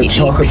chocolate- they had all-you-can-eat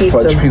chocolate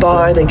pizza fudge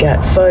bar. They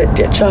got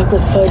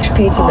chocolate fudge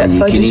pizza that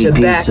fudges All-you-can-eat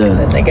you back, pizza. and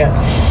then they got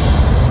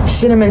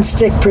cinnamon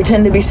stick,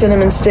 pretend to be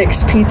cinnamon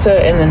sticks pizza,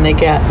 and then they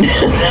got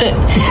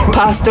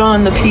pasta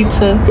on the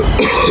pizza.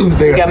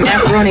 They got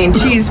macaroni and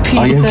cheese pizza.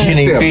 Are you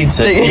kidding? Yeah.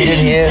 Pizza. Eat it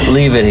here,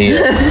 leave it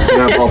here. They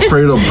had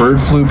Alfredo bird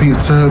flu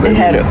pizza. They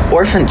had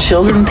orphan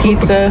children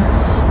pizza,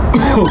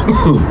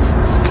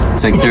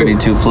 It's like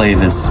 32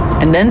 flavors.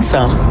 and then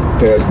some.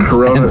 They had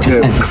Corona.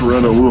 They had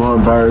Corona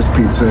Wuhan virus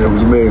pizza. It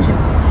was amazing.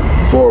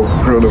 Before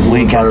Corona Wuhan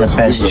We got the virus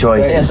best was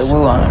choices. They had the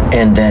woo on it.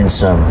 And then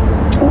some.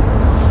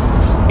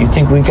 You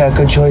think we got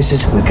good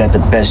choices? We got the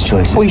best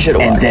choices. We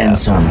should've And walked then out.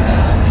 some.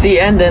 The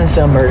end then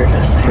some murdered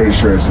us. Pretty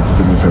sure it's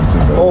been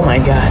offensive. But Oh my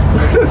God.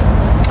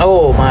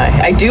 Oh my.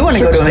 I do want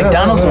to go to a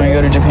McDonald's when I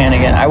go to Japan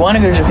again. I want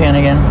to go to Japan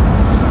again.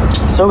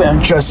 So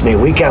bad. Trust me,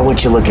 we got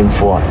what you're looking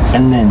for.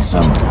 And then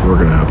some. we're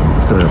gonna happen.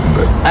 It's gonna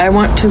happen. But I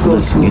want to go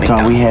Listen, to you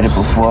thought we had it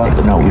McDonald's. before?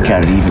 No, we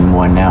got it even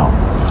more now.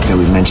 That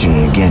we mentioned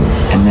it again.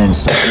 And then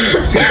some.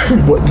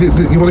 what?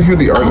 You want to hear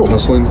the art of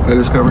hustling I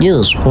discovered?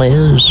 Yes,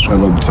 please. I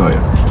love to tell you.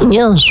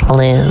 Yes,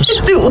 please.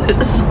 It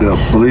was.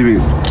 Believe me,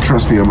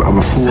 trust me, I'm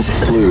a fool with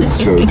the flute.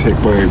 So take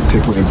my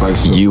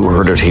advice. You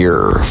heard it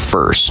here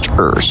first.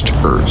 But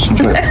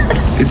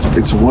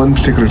it's one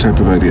particular type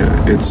of idea.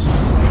 It's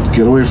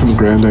get away from the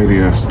grand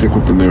idea, stick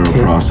with the narrow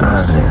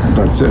process.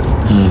 That's it.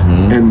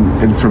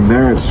 And from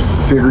there, it's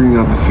figuring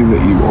out the thing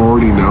that you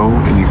already know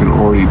and you can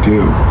already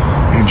do,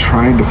 and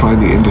trying to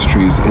find the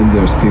industries in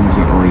those things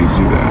that already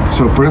do that.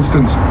 So, for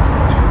instance,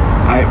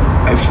 I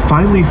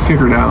finally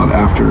figured out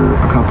after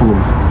a couple of,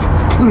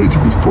 literally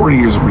took me 40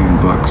 years of reading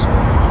books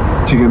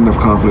to get enough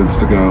confidence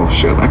to go,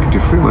 shit, I could do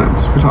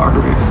freelance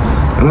photography.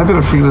 And I've been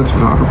a freelance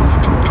photographer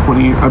for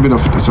 20. I've been a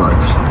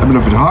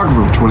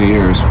photographer for 20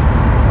 years.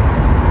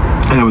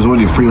 And I was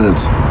only a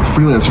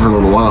freelancer for a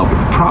little while.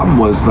 But the problem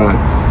was that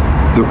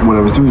when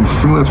I was doing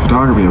freelance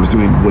photography, I was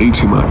doing way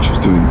too much. I was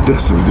doing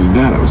this, I was doing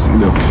that,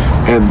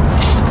 and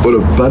what a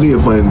buddy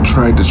of mine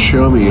tried to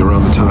show me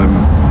around the time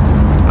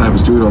I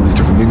was doing all these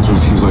different things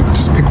was, he was like,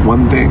 just pick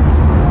one thing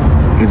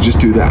and just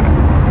do that.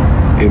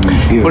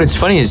 What it's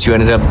funny is you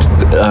ended up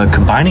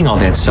combining all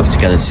that stuff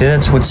together. See,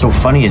 that's what's so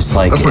funny is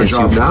like That's my as you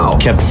job now.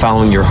 kept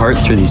following your heart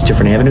through these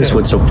different avenues.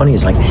 What's so funny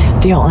is like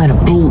they all end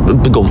up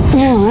go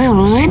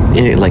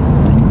like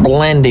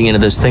blending into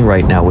this thing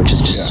right now, which is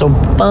just so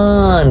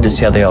fun to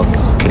see how they all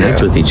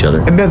connect with each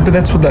other. And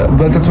that's what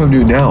I'm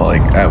doing now,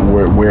 like at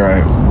where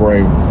I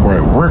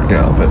work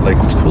now. But like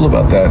what's cool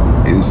about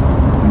that is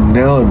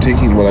now I'm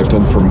taking what I've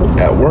done from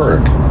at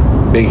work,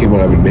 making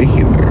what I've been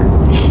making there.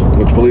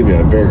 Which, believe me,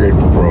 I'm very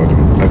grateful for what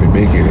I've been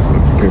making.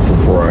 I'm grateful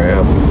for where I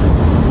am.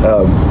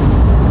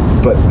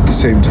 But at the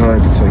same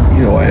time, it's like,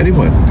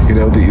 anyone,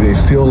 they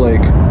feel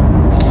like,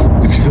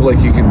 if you feel like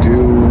you can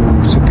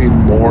do something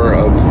more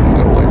of,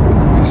 like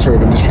with the sort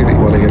of industry that you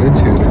want to get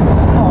into,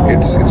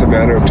 it's a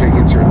matter of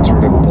taking certain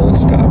sort of bold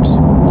steps. A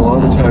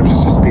lot of the times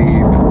it's just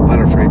being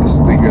unafraid to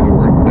hear the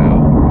word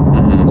no,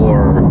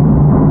 or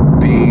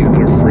being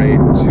unafraid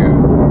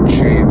to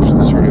change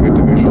the sort of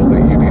individual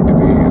that you need to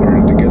be in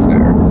order to get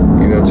there.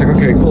 It's like,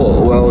 okay,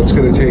 cool. Well, it's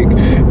going to take,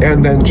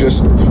 and then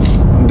just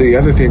the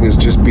other thing is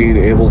just being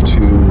able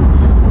to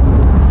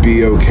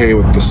be okay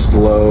with the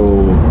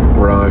slow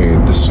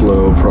grind, the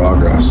slow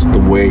progress, the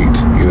wait.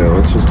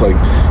 It's just like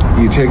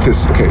you take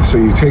this. Okay, so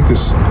you take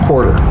this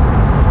quarter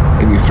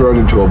and you throw it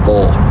into a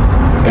bowl,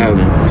 and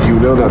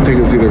that thing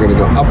is either going to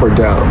go up or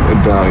down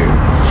in value,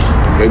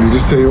 and you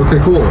just say, okay,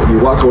 cool, and you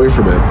walk away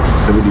from it,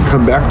 and then you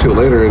come back to it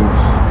later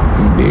and.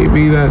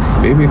 Maybe that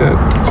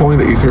coin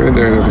that you threw in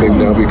there and everything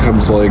now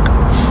becomes like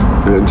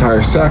an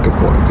entire sack of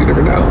coins. You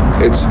never know.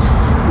 That's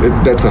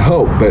the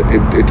hope, but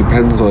it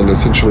depends on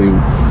essentially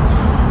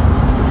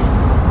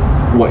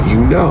what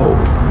you know,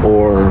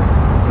 or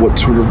what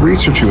sort of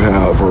research you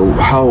have, or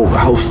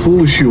how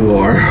foolish you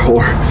are,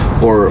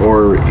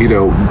 or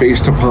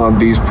based upon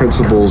these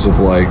principles of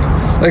like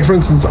for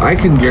instance, I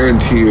can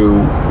guarantee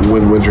you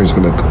when winter's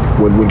going to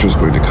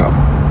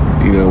come.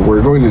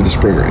 We're going into the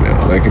spring right now,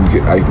 and I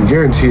can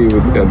guarantee you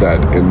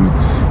that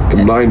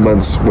in 9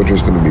 months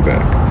winter's going to be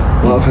back.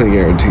 Well, how can I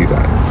guarantee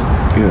that?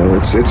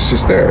 It's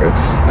just there.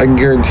 I can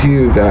guarantee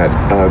you that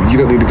you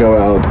don't need to go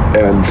out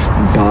and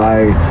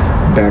buy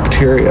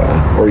bacteria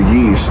or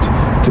yeast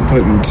to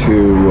put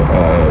into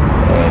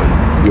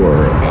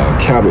your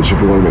cabbage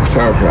if you want to make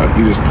sauerkraut.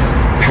 You just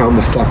pound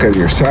the fuck out of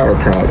your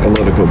sauerkraut and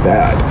let it go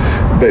bad.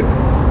 But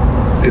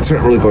it's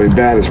not really going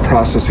bad. It's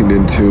processing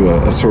into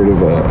a sort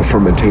of a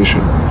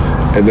fermentation,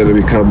 and then it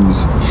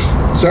becomes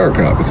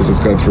sauerkraut because it's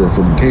gone through a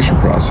fermentation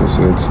process.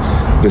 And it's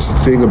this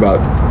thing about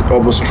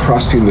almost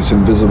trusting this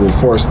invisible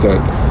force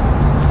that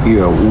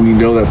we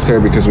know that's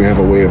there because we have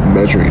a way of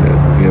measuring it,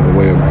 we have a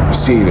way of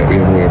seeing it, we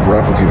have a way of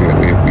replicating it.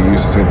 We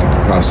use the scientific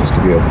process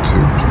to be able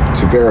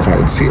to verify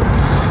and see it.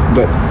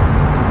 But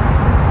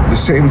at the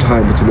same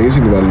time, what's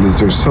amazing about it is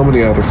there's so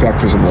many other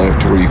factors in life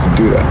to where you can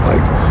do that.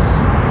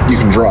 Like you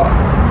can draw.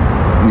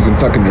 You can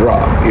fucking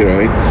draw,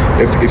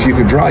 If you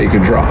can draw, you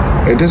can draw.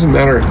 It doesn't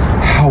matter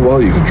how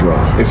well you can draw.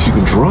 If you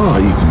can draw,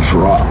 you can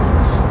draw.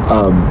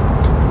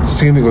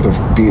 Same thing with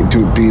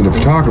being a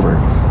photographer.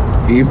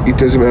 It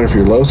doesn't matter if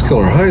you're low skill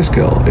or high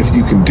skill. If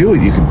you can do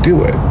it, you can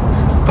do it.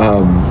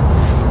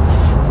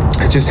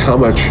 It's just how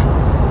much,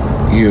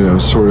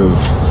 sort of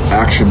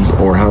action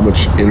or how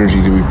much energy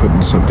do we put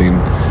in something,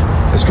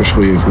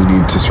 especially if we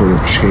need to sort of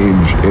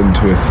change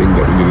into a thing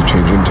that we need to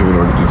change into in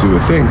order to do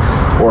a thing,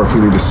 or if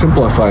we need to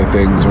simplify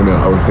things or not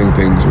overthink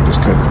things, or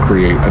just kind of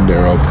create a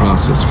narrow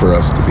process for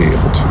us to be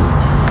able to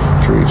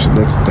reach. And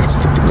that's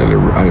the thing that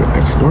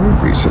I've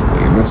learned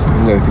recently, and that's the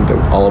thing that I think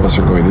that all of us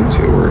are going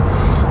into.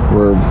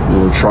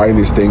 We're trying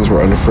these things.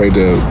 We're unafraid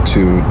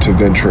to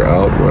venture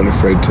out. We're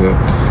unafraid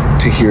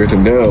to hear the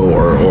no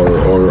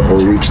or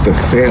reach the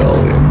fail.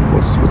 And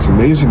what's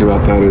amazing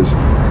about that is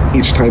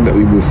each time that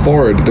we move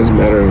forward, it doesn't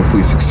matter if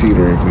we succeed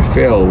or if we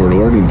fail. We're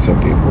learning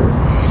something.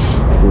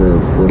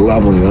 We're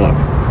leveling up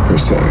per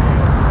se.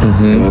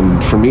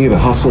 And for me, the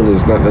hustle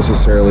is not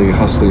necessarily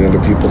hustling other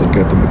people to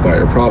get them to buy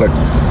your product.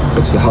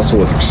 It's the hustle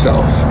with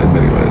yourself in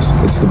many ways.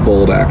 It's the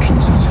bold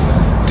actions. It's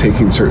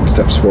taking certain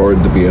steps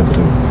forward to be able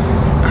to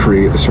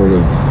create the sort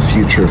of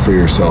future for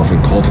yourself and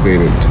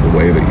cultivate it to the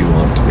way that you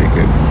want to make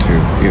it into,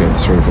 the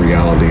sort of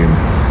reality and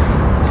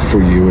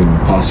for you and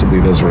possibly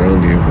those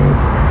around you that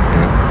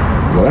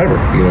whatever,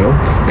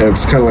 And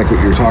it's kind of like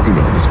what you're talking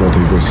about, these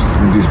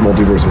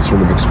multiverses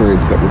sort of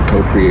experience that we're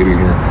co-creating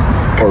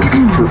or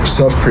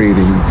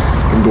self-creating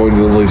and going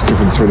to all these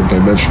different sort of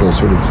dimensional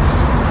sort of,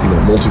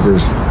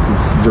 multiverse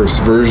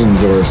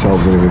versions of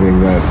ourselves and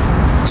everything that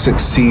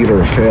succeed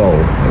or fail.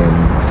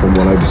 And from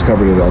what I've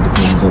discovered, it all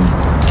depends on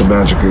the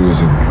magic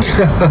oozing.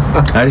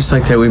 I just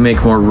like that we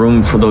make more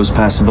room for those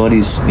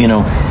possibilities,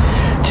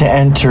 to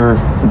enter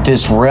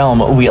this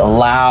realm. We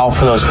allow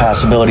for those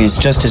possibilities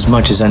just as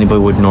much as anybody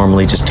would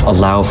normally just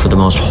allow for the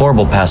most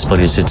horrible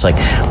possibilities. It's like,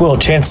 well,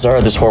 chances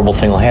are this horrible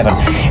thing will happen.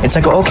 It's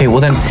like, okay, well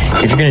then,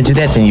 if you're going to do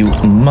that, then you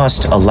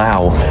must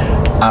allow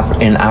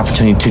an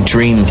opportunity to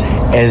dream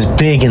as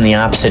big in the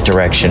opposite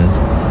direction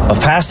of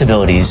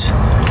possibilities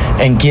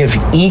and give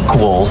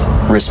equal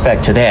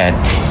respect to that.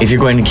 If you're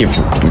going to give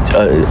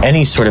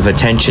any sort of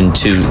attention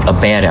to a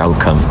bad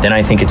outcome, then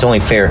I think it's only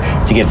fair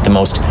to give the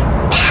most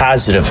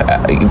positive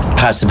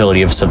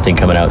possibility of something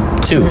coming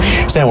out too.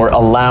 So then we're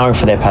allowing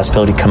for that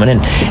possibility coming in.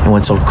 And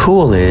what's so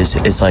cool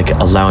is like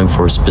allowing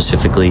for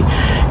specifically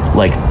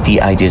like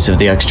the ideas of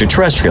the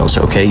extraterrestrials.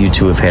 Okay, you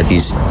two have had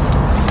these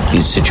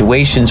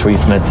situations where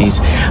you've met these.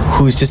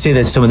 Who's to say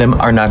that some of them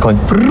are not going,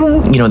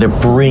 they're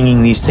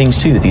bringing these things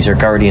to you. These are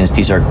guardians,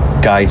 these are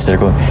guides that are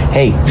going,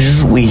 hey,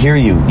 we hear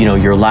you,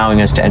 you're allowing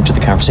us to enter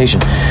the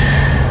conversation.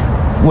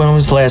 When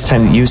was the last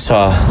time that you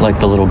saw like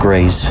the little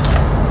grays?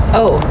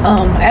 Oh,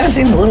 I haven't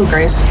seen the little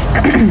grays.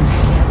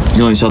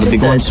 You only saw the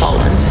big ones? Tall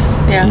ones.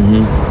 Yeah.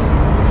 Mm-hmm.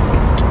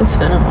 It's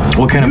been a while.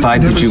 What kind of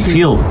vibe did you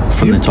feel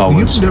from the tall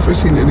ones? You've never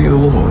seen any of the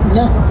little ones?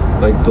 No.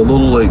 Like the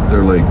little,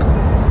 they're like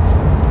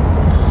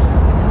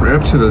right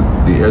up to the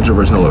edge of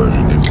our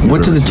television.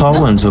 What do the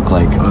tall ones look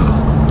like?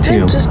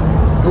 They're just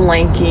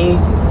lanky,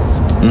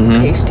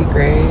 pasty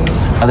gray.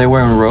 Are they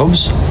wearing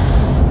robes?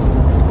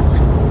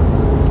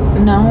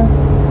 No.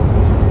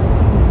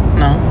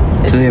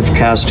 Do they have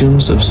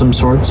costumes of some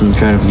sort, some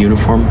kind of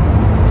uniform?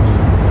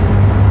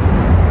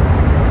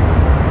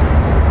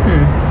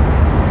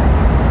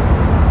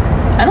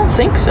 I don't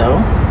think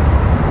so.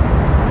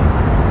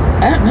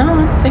 I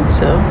don't think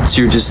so.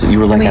 So you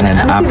were like on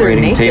an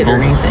operating table, or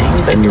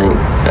anything, but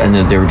and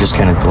then they were just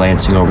kind of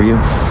glancing over you.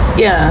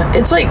 Yeah,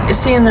 it's like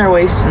seeing their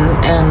waist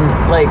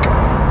and like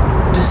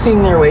just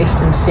seeing their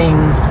waist and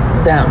seeing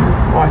them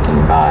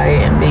walking by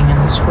and being in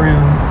this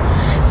room.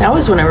 That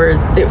was whenever it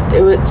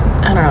was.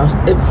 I don't know.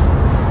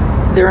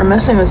 They were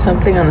messing with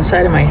something on the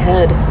side of my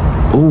head.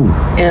 Ooh.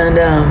 And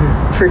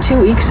for 2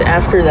 weeks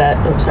after that,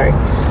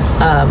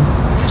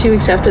 2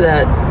 weeks after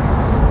that,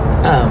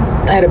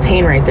 I had a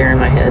pain right there in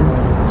my head.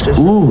 Which was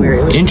weird.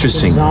 It was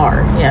interesting.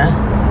 Bizarre. Yeah.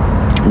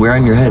 Where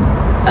on your head?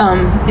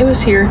 It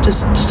was here,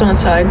 just on the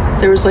side.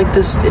 There was like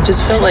this. It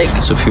just felt like.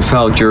 So if you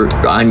felt you're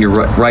on your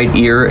right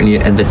ear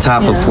and the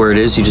top of where it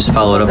is, you just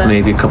follow it up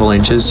maybe a couple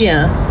inches.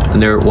 Yeah. And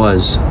there it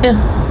was.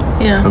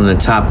 Yeah. From the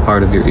top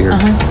part of your ear.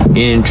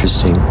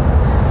 Interesting.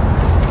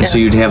 And so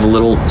you'd have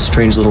a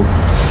strange little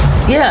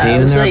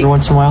pain in there every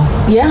once in a while?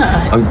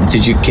 Yeah. Oh,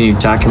 can you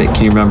document,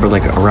 can you remember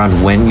like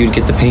around when you'd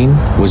get the pain?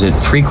 Was it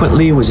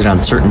frequently? Was it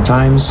on certain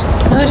times?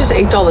 No, I just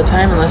ached all the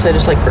time unless I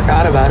just like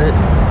forgot about it.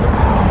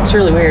 It's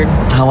really weird.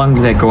 How long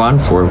did that go on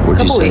for, would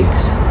you say? Couple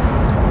weeks.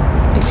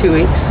 Like 2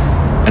 weeks.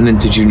 And then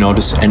did you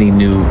notice any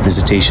new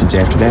visitations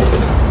after that?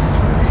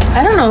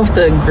 I don't know if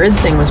the grid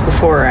thing was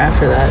before or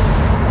after that.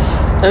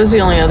 That was the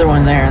only other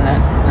one there in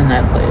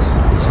that place.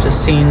 It's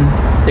just seeing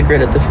the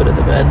grid at the foot of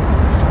the bed.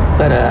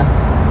 But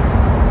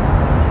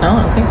no,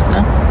 I don't think so.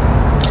 No.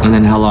 And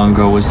then how long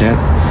ago was that?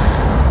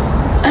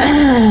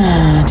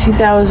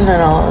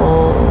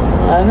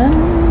 2011.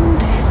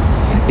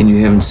 And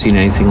you haven't seen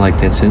anything like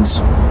that since?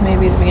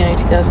 Maybe the beginning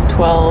of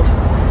 2012.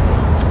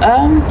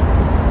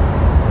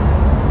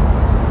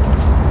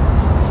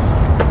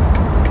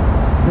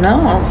 No,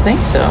 I don't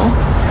think so.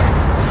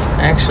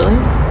 Actually.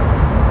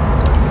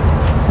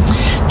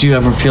 Do you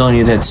ever feel any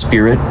of that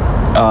spirit?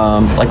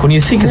 Like when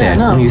you think of that,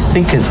 when you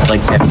think of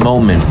like that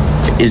moment,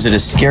 is it a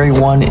scary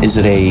one? Is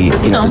it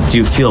do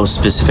you feel a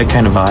specific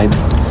kind of vibe?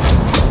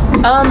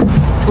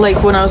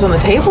 Like when I was on the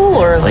table,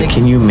 or like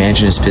can you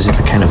imagine a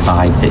specific kind of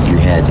vibe that you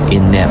had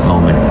in that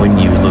moment when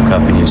you look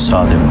up and you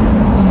saw them?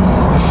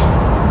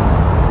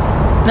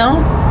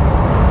 No.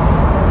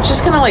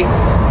 Just kind of like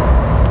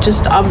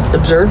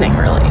observing,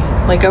 really.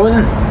 Like I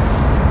wasn't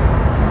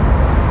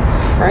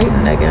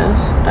frightened, I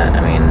guess.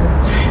 I mean,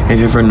 have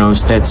you ever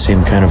noticed that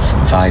same kind of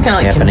vibe just kind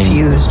of like happening?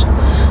 Confused.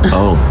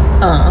 Oh.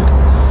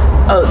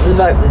 The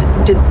vibe.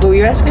 What were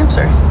you asking? I'm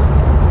sorry.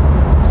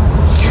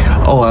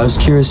 Oh, I was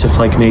curious if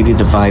like maybe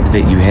the vibe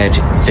that you had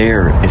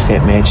there, if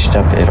that matched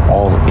up at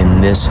all in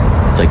this,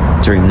 like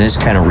during this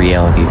kind of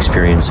reality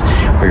experience,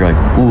 where you're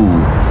like,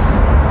 ooh,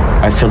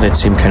 I feel that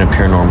same kind of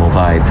paranormal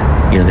vibe,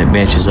 that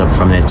matches up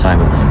from that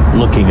time of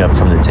looking up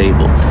from the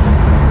table.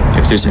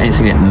 If there's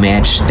anything that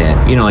matched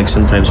that, like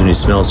sometimes when you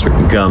smell a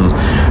certain gum,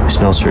 you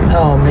smell a certain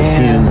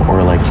perfume,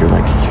 or like you're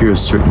like hear a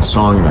certain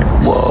song, you're like,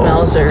 whoa.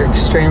 Smells are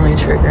extremely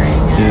triggering.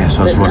 Yeah, so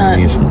I was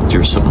wondering if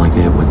there's something like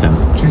that with them.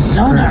 Jesus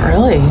no, Christ. not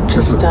really.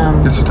 Just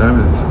Guess what time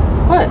it is?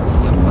 What?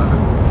 It's 11.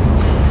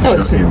 No,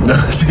 it's No,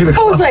 it's 8 o'clock.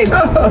 I was like,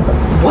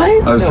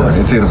 what? I'm sorry,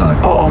 it's 8 o'clock.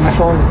 Oh, my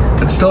phone.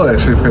 It's still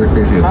actually kind of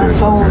crazy. It's 8 My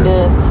o'clock. phone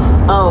did.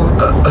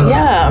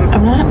 Yeah,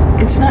 I'm not.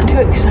 It's not too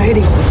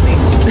exciting with me.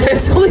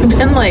 It's only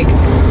been like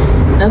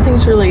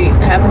nothing's really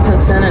happened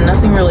since then, and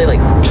nothing really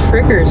like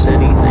triggers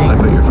anything. I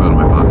put your phone in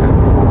my pocket.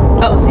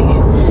 Oh, thank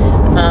you.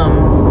 I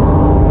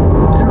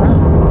don't know.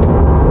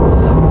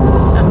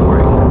 I'm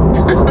boring.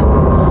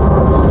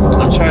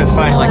 I'm trying to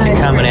find like the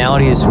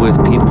commonalities with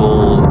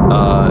people,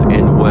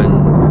 and when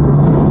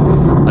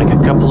like a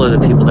couple of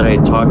the people that I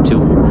had talked to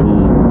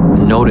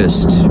who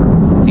noticed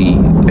the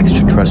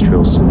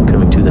extraterrestrials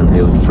coming to them,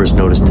 they would first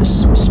notice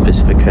this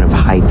specific kind of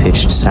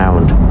high-pitched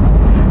sound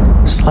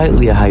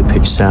slightly a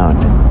high-pitched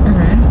sound.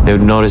 They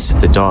would notice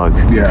that the dog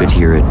could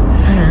hear it.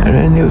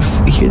 And they would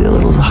hear that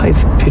little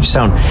high-pitched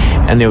sound,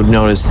 and they would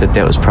notice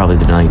that was probably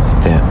the night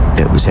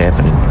that was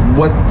happening.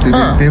 What did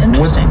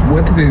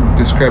what did they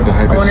describe the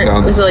high-pitched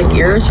sound? Was it like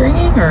ears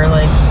ringing, or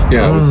like?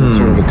 Yeah, was it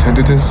sort of a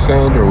tinnitus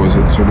sound, or was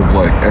it sort of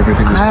like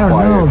everything was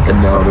quiet,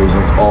 and now there's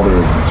like all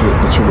there is this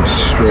sort of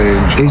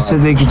strange... They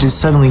said they could just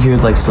suddenly hear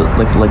like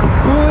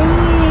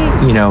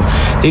a, you know,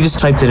 they just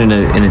typed it in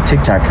a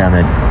TikTok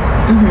comment.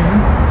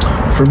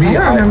 For me, I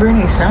don't remember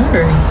any sound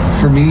or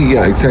anything. For me,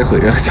 yeah, exactly.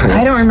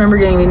 I don't remember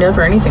getting beat up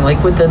or anything.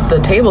 Like with the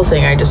table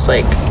thing, I just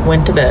like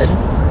went to bed,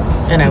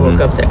 and I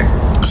woke up there.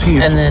 See,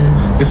 and then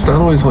it's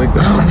not always like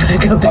that. I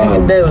went back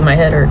in bed with my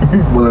head hurting.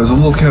 When I was a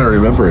little kid, I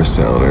remember a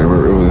sound. I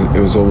remember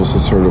it was almost a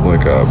sort of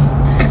like a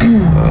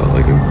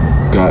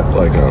gut,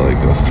 like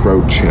a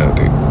throat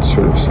chanting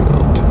sort of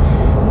sound.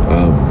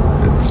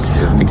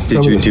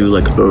 Did you do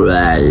like wouldn't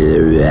that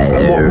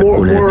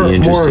be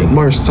interesting?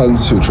 More Sun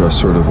Sutra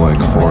sort of like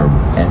form.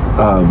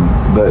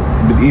 But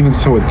even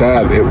so with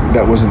that,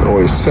 that wasn't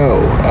always so.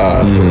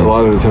 A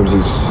lot of the times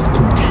it's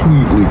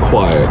completely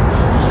quiet,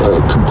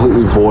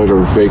 completely void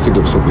or vacant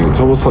of something.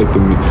 It's almost like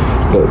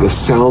the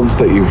sounds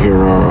that you hear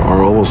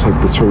are almost like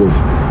the sort of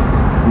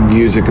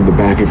music in the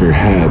back of your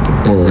head,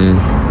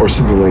 or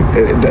something like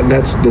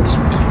that's. I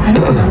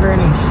don't remember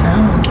any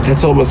sound.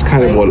 That's almost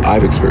kind of what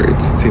I've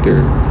experienced. It's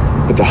either,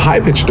 but the high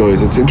pitched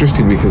noise. It's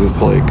interesting because it's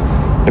like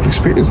I've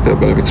experienced that,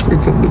 but I've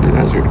experienced that in the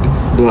desert,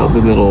 not in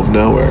the middle of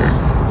nowhere.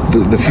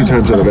 The few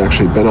times that I've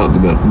actually been out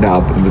in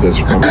the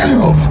desert by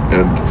myself,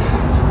 and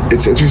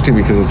it's interesting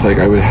because it's like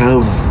I would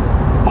have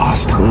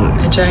lost time.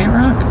 A giant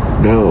rock?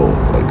 No,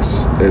 like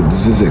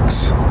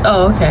Zizix.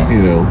 Oh, okay.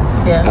 You know.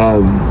 Yeah.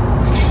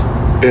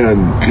 And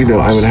you know,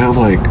 I would have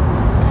like.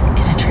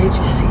 Can I trade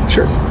you seats?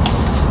 Sure.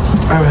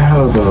 I would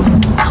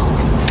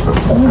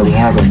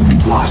have a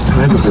lost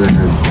time over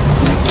there.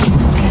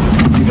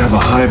 You'd have a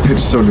high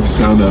pitched sort of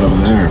sound out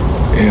over there,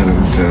 and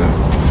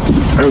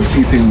I would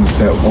see things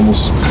that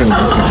almost kind of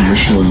looked like a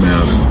Michelin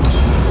Man.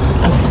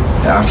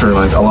 And after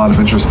like a lot of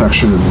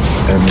introspection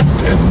and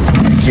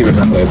thinking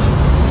about it,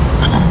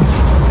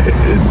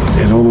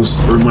 it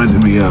almost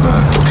reminded me of a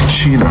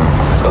kachina,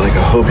 like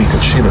a Hopi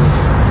kachina.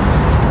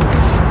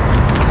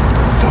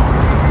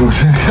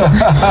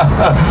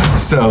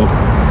 So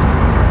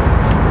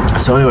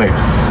anyway,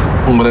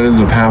 what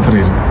ended up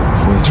happening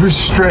was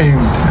restrained.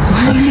 I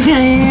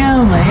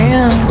am.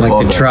 Like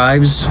the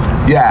tribes?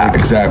 Yeah,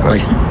 exactly.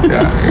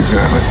 Yeah,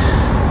 exactly.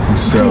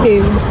 So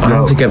I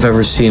don't think I've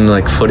ever seen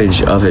like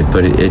footage of it,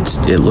 but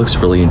it looks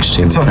really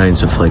interesting. The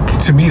kinds of like,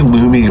 to me,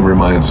 Lumi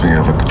reminds me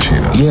of a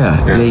kachina. Yeah.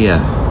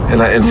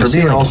 And for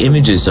me, like also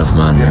images of them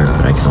on there,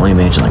 but I can only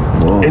imagine like,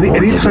 whoa.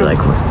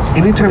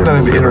 Anytime that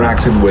I've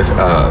interacted with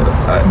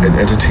an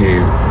entity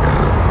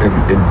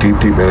in deep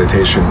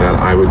meditation that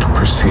I would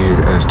perceive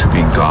as to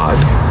be God,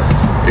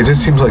 it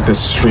just seems like this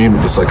stream,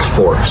 this like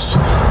force.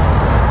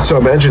 So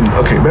imagine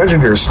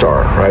you're a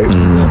star, right?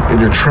 And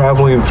you're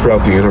traveling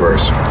throughout the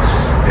universe.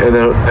 And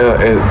then,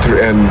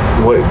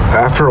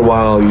 after a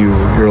while,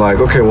 you're like,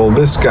 okay, well,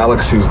 this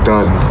galaxy's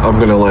done. I'm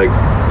gonna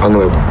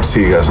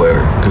see you guys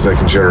later because I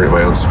can generate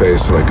my own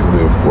space and I can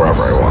move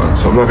wherever I want.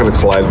 So I'm not gonna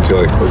collide into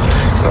like,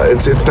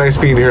 it's nice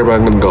being here, but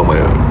I'm gonna go on my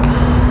own.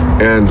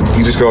 And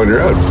you just go on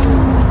your own,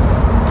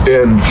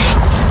 and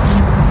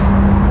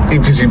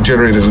because you've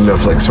generated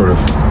enough like sort of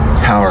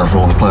power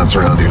from all the plants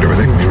around you and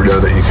everything, you know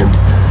that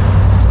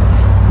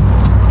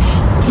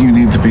you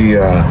need to be.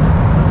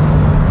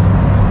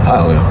 I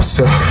don't know.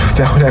 So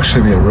that would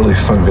actually be a really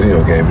fun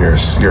video game.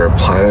 You're a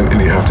planet, and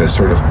you have to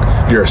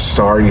you're a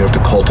star, and you have to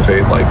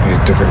cultivate like these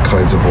different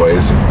kinds of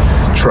ways of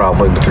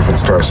traveling to different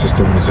star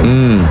systems.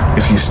 And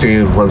if you stay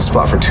in one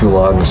spot for too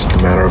long, it's just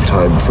a matter of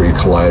time before you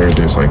collide, or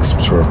there's like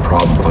some sort of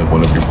problem with like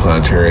one of your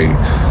planetary.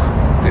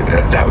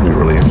 That would be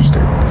really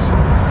interesting. So,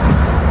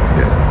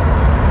 yeah.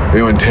 If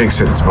anyone takes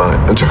it, it's mine.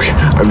 I'm joking.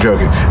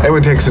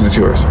 Anyone takes it, it's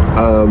yours.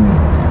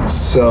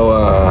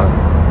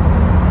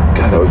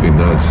 God, that would be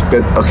nuts.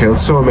 But okay,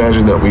 let's so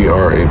imagine that we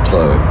are a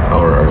planet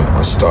or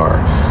a star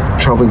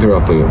traveling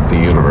throughout the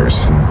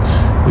universe, and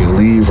we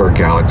leave our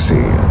galaxy,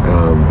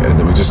 and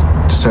then we just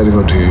decide to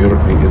go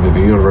into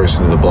the universe,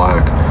 into the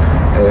black.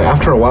 And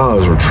after a while,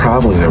 as we're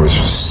traveling, I was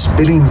just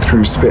spinning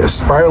through space,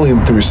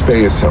 spiraling through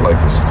space at like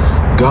this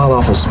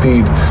god-awful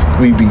speed.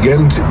 We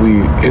begin to,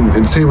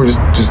 and say we're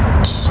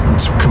just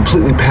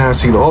completely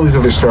passing all these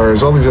other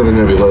stars, all these other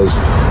nebulas,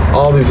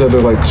 all these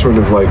other like sort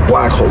of like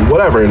black hole,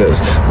 whatever it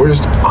is. We're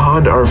just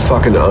on our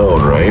fucking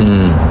own, right?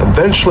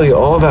 Eventually,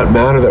 all of that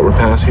matter that we're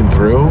passing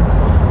through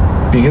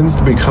begins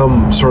to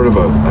become sort of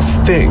a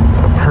thing,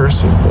 a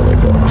person,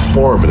 like a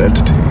form, an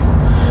entity.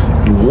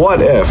 And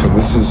what if, and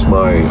this is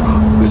my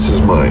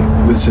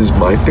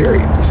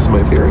theory.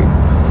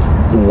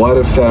 What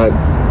if that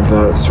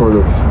sort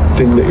of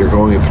thing that you're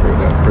going through,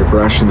 that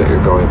progression that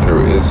you're going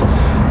through, is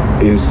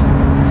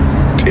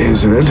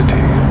an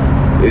entity,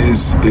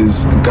 is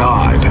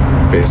God,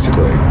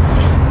 basically,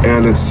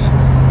 and it's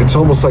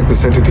almost like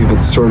this entity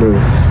that sort of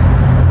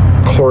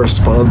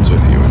corresponds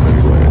with you in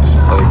many ways.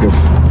 Like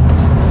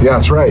Yeah,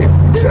 that's right.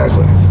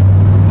 Exactly.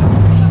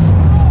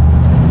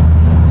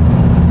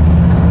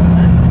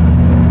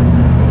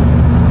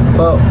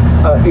 Well,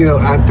 at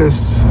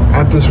this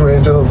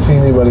range, I don't see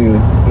anybody.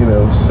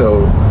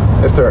 So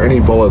if there are any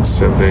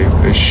bullets and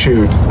they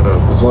shoot,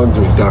 as long as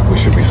we duck, we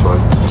should be fine.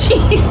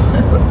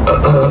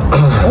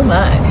 Oh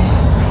my.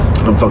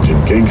 I'm fucking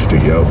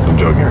gangsty, yo. I'm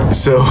joking.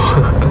 So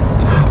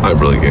I'm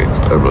really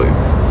gangster. I'm really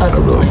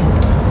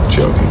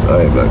joking.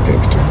 I am not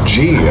gangster.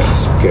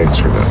 Yes,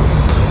 gangster now.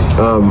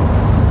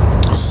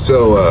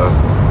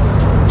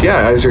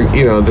 Yeah, as you're,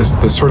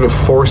 this sort of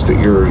force that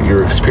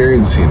you're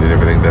experiencing and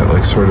everything, that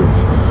like sort of,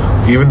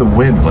 even the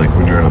wind, like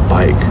when you're on a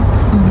bike,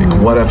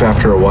 like what if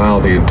after a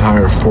while the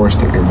entire force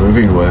that you're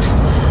moving with,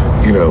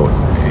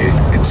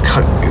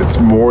 it's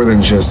more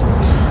than just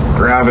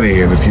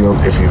gravity, and if you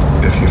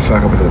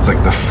fuck up with it, it's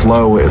like the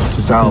flow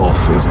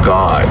itself is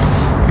God.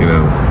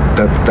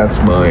 That's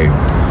my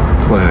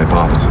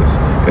hypothesis.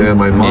 And in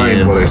my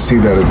mind, when I see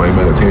that in my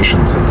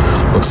meditations, it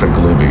looks like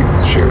gloomy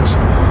shears.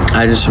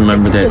 I just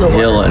remember that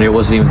hill, and it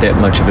wasn't even that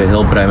much of a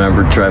hill, but I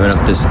remember driving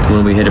up this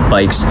when we hit it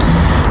bikes,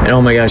 and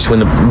oh my gosh, when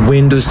the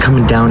wind was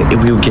coming down,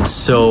 we would get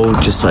so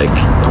just like,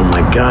 oh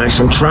my gosh,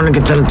 I'm trying to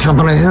get to the top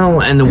of the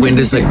hill, and the wind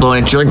is like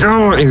blowing at you, like,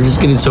 oh, and you're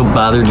just getting so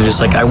bothered, you're just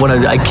like,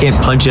 I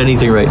can't punch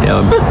anything right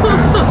now.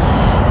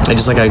 I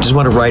just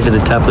want to ride to the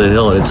top of the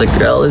hill, and it's like,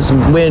 oh, this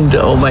wind,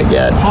 oh my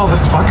god. Oh,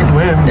 this fucking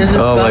wind. There's a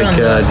Oh spot my on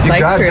God. the You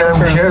bike trail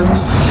goddamn from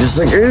kids. Just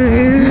like,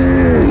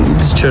 you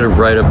just try to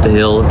ride up the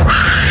hill.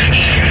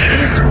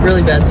 There's a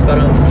really bad spot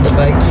on the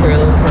bike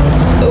trail from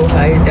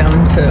Ojai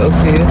down to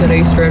Oakview that I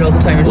used to ride all the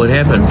time. It's What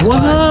just this happened? one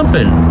What spot.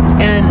 happened?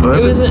 And What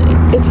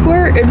it's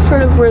where in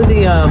front of where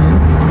the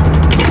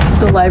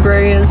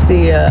library is,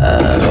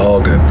 It's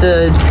all good.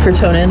 the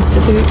Crotona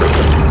Institute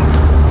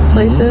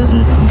places,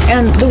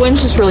 and the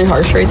wind's just really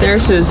harsh right there,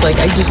 so it's like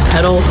I just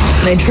pedal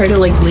and I try to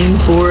like lean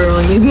forward, I'm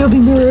like maybe I'll be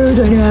more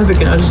aerodynamic,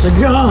 and I was just like,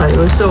 God, it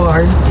was so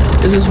hard.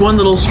 There's this one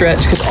little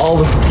stretch because all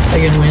the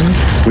fucking wind.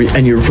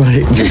 And you're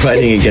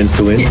riding against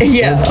the wind?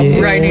 Yeah, I'm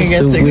riding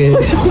against the wind.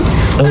 I'm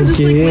just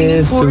like leaning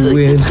Against forward, the like,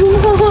 wind.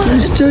 come on.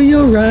 Still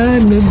you're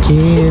riding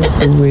against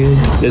the wind.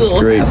 This That's little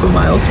great. half a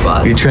mile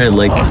spot. You're trying to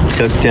like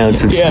duck down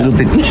so it's Yeah. a little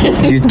bit.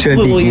 You're trying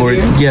to Little be more.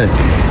 easier. Yeah.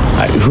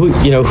 Who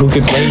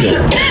could blame you?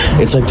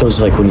 It's like those,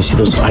 like when you see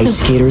those ice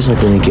skaters,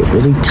 like when they get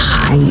really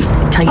tight,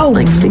 Oh,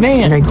 like they,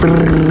 man. like,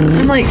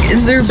 I'm like,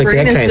 is their like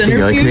brain that a kind of thing.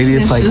 Like centrifuge maybe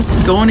and if it's I just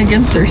going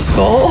against their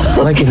skull?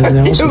 like, and then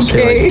they also say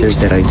Okay. like there's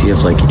that idea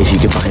of like if you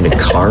get behind a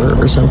car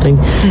or something,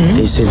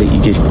 they say that you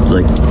get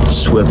like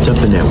swept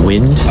up in that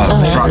wind.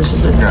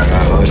 Trucks. Yeah,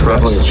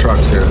 definitely the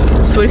trucks here.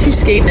 So what if you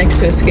skate next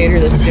to a skater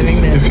that's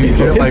doing that? If you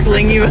get like,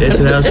 fling you That's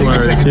out what I of was there.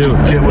 wondering too.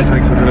 get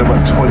within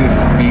about 20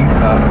 feet,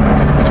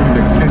 between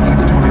like 15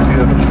 to 20 feet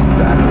of the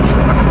back of the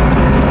truck,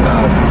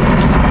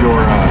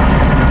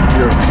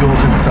 your fuel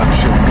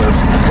consumption goes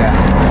down.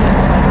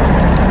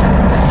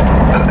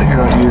 You're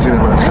not using it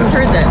much. I've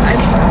heard that.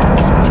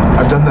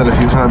 I've done that a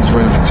few times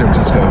going to San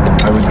Francisco.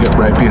 I would get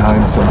right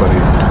behind somebody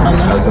On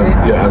the as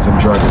highway? as I'm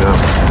driving up.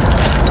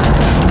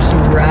 Just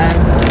ride.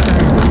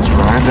 Let's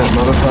ride that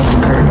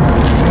motherfucking car.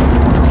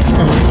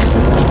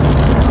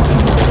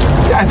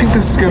 Yeah, I think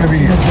this is gonna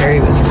be.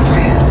 Cemetery was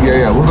rad.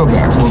 Yeah, we'll go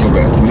back.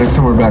 The next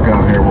time we're back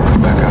out here, we'll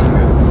come back out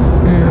again.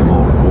 And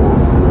we'll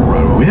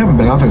ride away. We haven't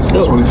been out there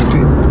since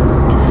 2015.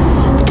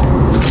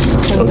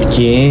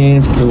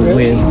 Against the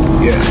wind.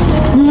 Yeah.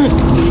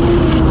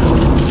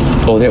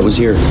 Oh, that was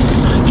here.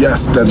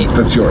 Yes,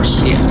 that's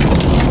yours.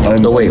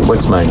 No, wait,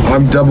 what's mine?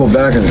 I'm double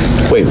bagging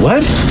it. Wait,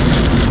 what?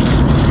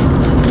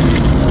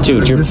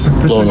 Dude, you're This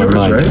blowing is my yours,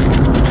 mind. right?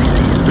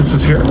 This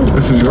is here.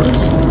 This is yours.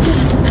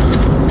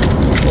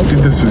 I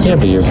think this was Yeah,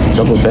 but you're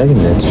double bagging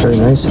it. It's very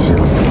nice of you.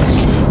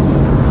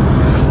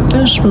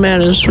 This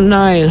man is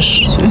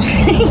nice.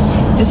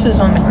 This was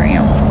on the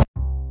ground.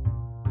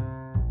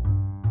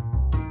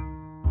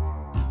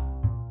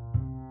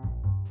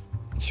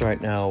 It's right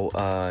now,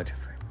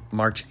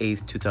 March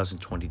 8th,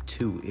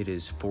 2022. It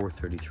is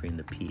 4:33 in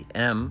the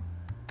p.m.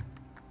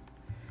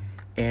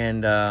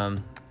 And I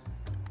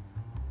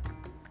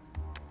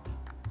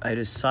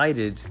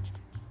decided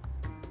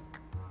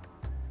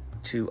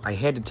I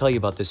had to tell you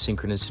about this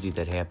synchronicity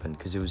that happened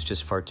because it was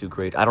just far too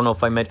great. I don't know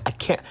if I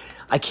can't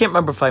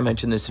remember if I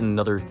mentioned this in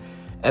another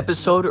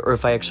episode or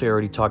if I actually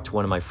already talked to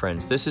one of my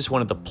friends. This is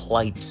one of the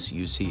plights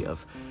you see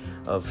of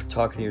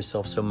talking to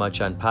yourself so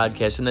much on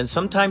podcasts, and then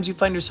sometimes you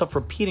find yourself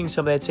repeating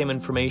some of that same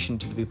information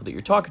to the people that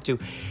you're talking to.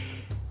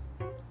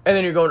 And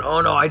then you're going,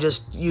 oh no, I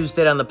just used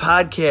that on the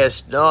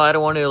podcast. No, I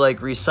don't want to like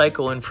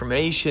recycle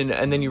information.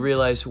 And then you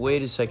realize,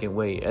 wait a second.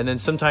 And then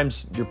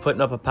sometimes you're putting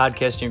up a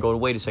podcast and you're going,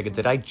 wait a second.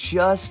 Did I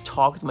just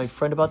talk to my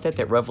friend about that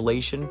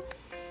revelation?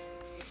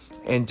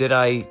 And did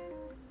I,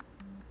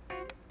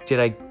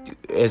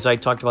 as I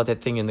talked about that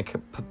thing in the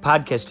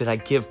podcast, did I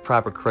give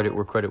proper credit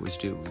where credit was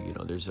due? You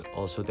know, there's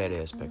also that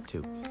aspect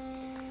too.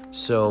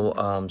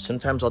 So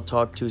sometimes I'll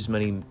talk to as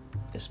maybe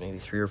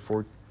 3 or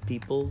 4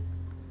 people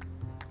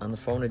on the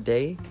phone a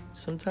day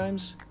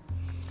sometimes.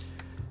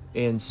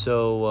 And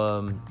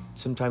so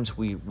sometimes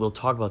we will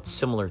talk about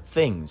similar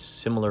things,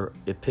 similar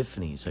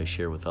epiphanies I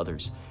share with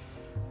others.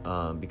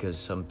 Because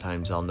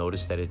sometimes I'll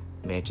notice that it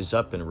matches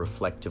up in a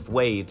reflective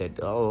way that,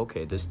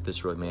 okay,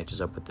 this really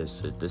matches up with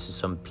this. This is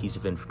some piece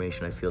of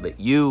information I feel that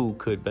you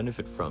could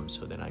benefit from.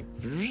 So then I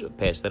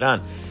pass that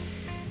on.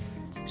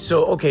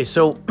 So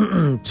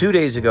 2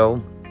 days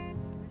ago,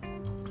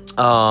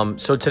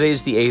 so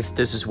today's the 8th.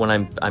 This is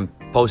when I'm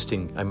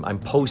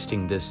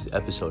posting this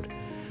episode.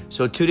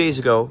 So 2 days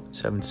ago,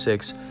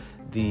 7/6,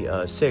 the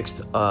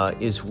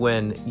 6th, is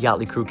when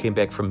Yachtly Crew came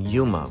back from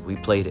Yuma. We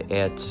played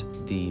at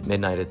the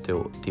midnight at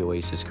the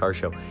Oasis car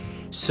show.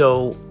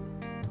 So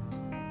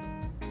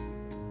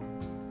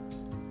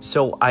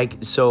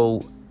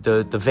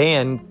the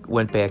van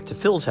went back to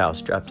Phil's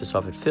house, dropped us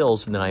off at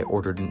Phil's, and then I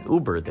ordered an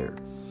Uber there.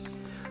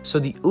 So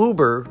the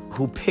Uber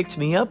who picked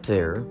me up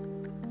there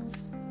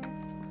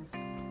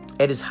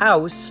at his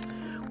house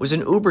was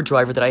an Uber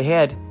driver that I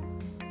had.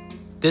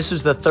 This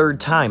was the 3rd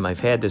time I've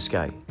had this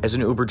guy as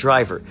an Uber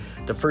driver.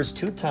 The first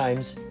 2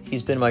 times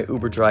he's been my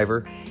Uber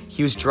driver,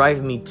 he was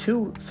driving me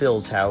to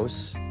Phil's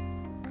house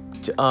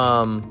to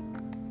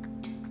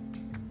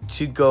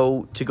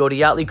go to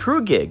Yachtly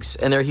Crew gigs,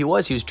 and there he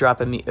was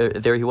dropping me.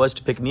 There he was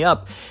to pick me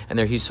up, and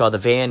there he saw the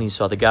van, he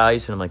saw the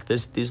guys, and I'm like,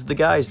 these are the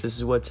guys. This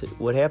is what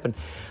happened.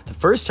 The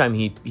first time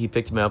he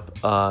picked me up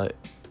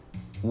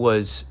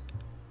was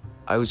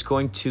I was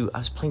playing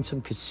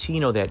some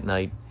casino that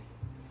night.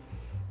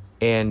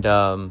 And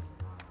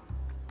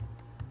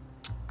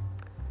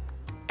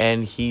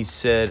he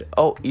said,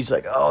 he's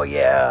like, oh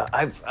yeah,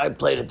 I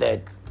played at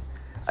that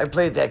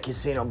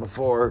casino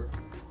before.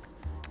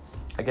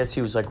 I guess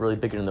he was like really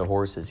big into the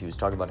horses. He was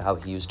talking about how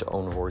he used to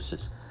own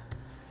horses.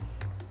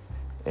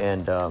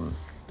 And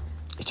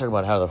he's talking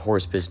about how the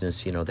horse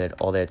business, that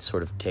all that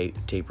sort of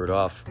tapered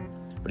off.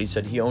 But he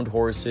said he owned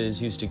horses,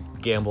 he used to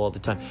gamble all the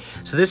time.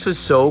 So this was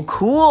so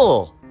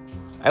cool.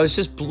 I was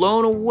just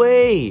blown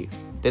away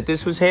that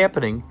this was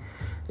happening,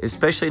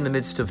 especially in the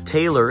midst of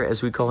Taylor,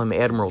 as we call him,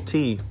 Admiral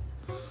T,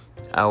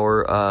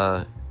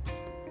 our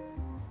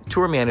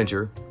tour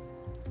manager.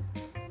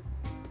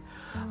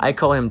 I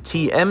call him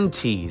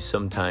TMT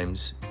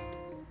sometimes,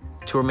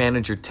 tour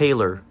manager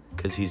Taylor,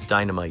 because he's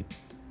dynamite.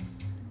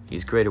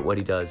 He's great at what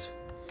he does.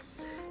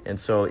 And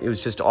so it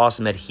was just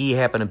awesome that he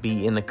happened to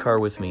be in the car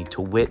with me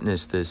to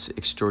witness this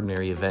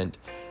extraordinary event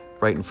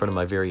right in front of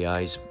my very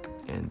eyes.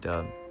 And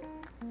of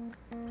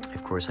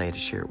course I had to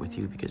share it with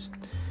you because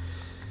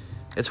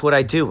that's what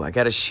I do. I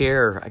got to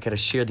share the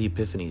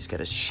epiphanies, got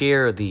to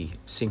share the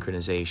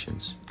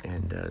synchronizations.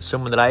 And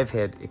someone that I've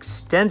had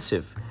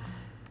extensive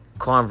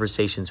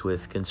conversations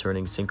with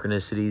concerning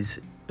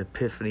synchronicities,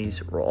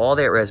 epiphanies, or all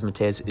that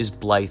razzmatazz is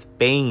Blythe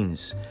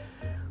Baines,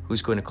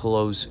 who's going to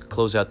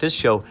close out this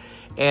show.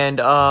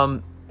 And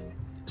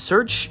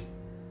search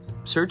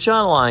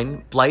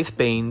online Blythe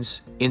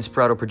Baines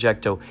Inspirato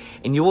Projecto,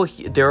 and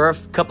there are a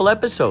couple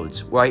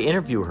episodes where I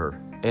interview her,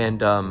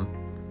 and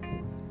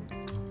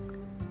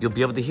you'll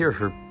be able to hear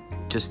her,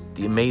 just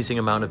the amazing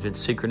amount of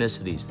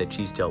synchronicities that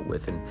she's dealt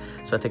with. And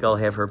so I think I'll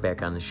have her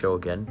back on the show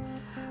again.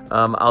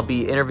 I'll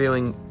be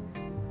interviewing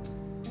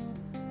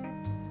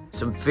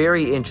some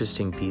very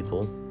interesting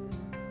people,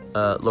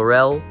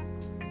 Lorelei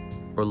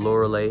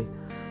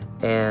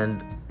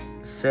and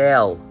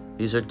Sal.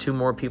 These are 2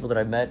 more people that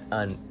I met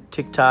on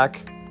TikTok.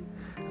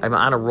 I'm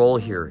on a roll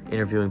here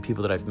interviewing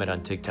people that I've met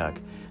on TikTok.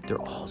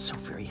 They're all so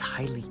very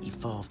highly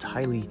evolved,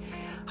 highly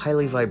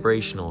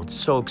vibrational. It's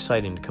so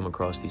exciting to come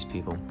across these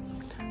people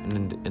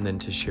and then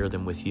to share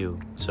them with you.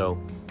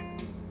 So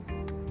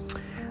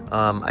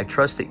I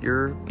trust that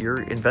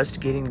you're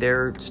investigating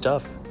their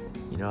stuff.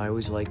 I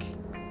always like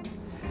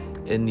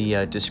in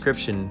the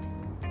description,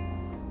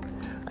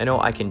 I know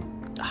I can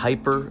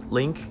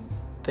hyperlink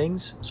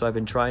things, so I've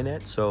been trying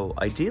that. So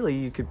ideally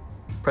you could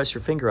press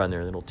your finger on there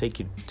and it'll take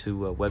you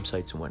to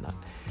websites and whatnot.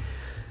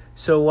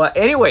 So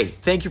anyway,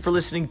 thank you for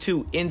listening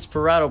to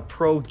Inspirato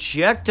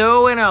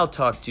Projecto, and I'll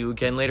talk to you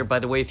again later. By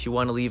the way, if you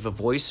want to leave a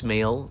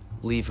voicemail,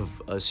 leave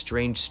a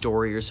strange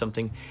story or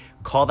something,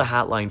 call the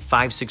hotline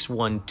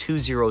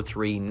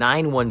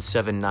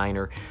 561-203-9179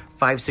 or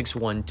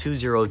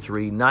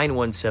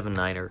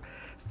 561-203-9179 or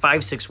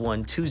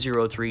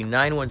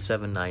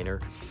 561-203-9179 or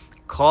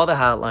call the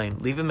hotline,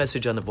 leave a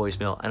message on the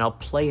voicemail, and I'll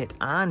play it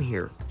on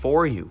here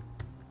for you.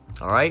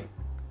 All right?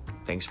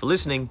 Thanks for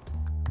listening.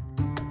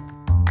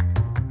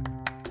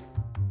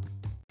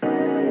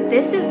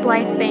 This is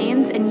Blythe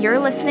Baines, and you're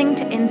listening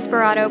to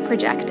Inspirato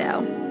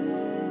Projecto.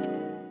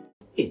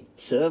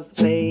 It's a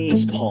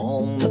face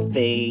palm,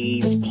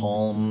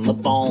 a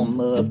bomb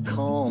of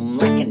calm,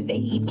 like a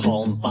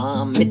napalm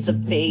bomb. It's a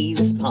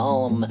face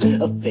palm,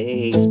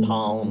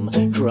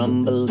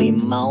 crumbly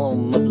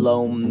malm of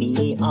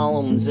loamy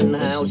alms. And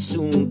how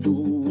soon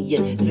do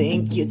you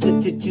think you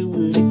to do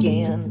it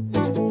again?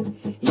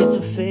 It's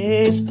a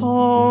face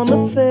palm,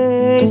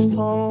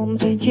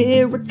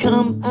 here it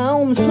come,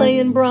 alms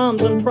playing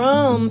Brahms on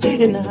prom.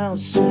 And how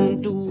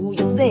soon do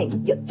you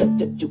think you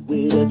to do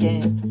it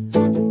again?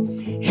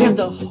 Have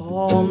the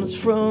Holmes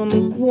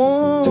from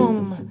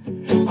Guam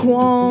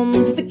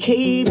qualms, the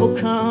cable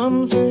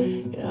comes.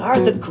 Are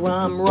the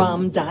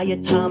rom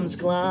diatoms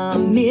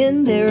glom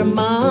in their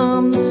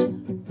moms?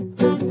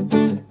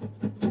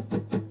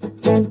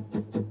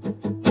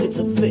 It's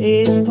a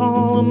face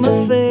palm,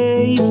 a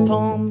face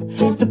palm.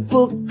 The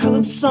book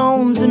of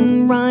songs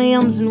and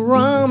rhymes and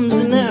rums.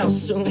 And how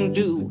soon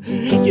do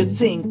you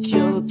think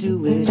you'll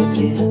do it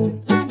again?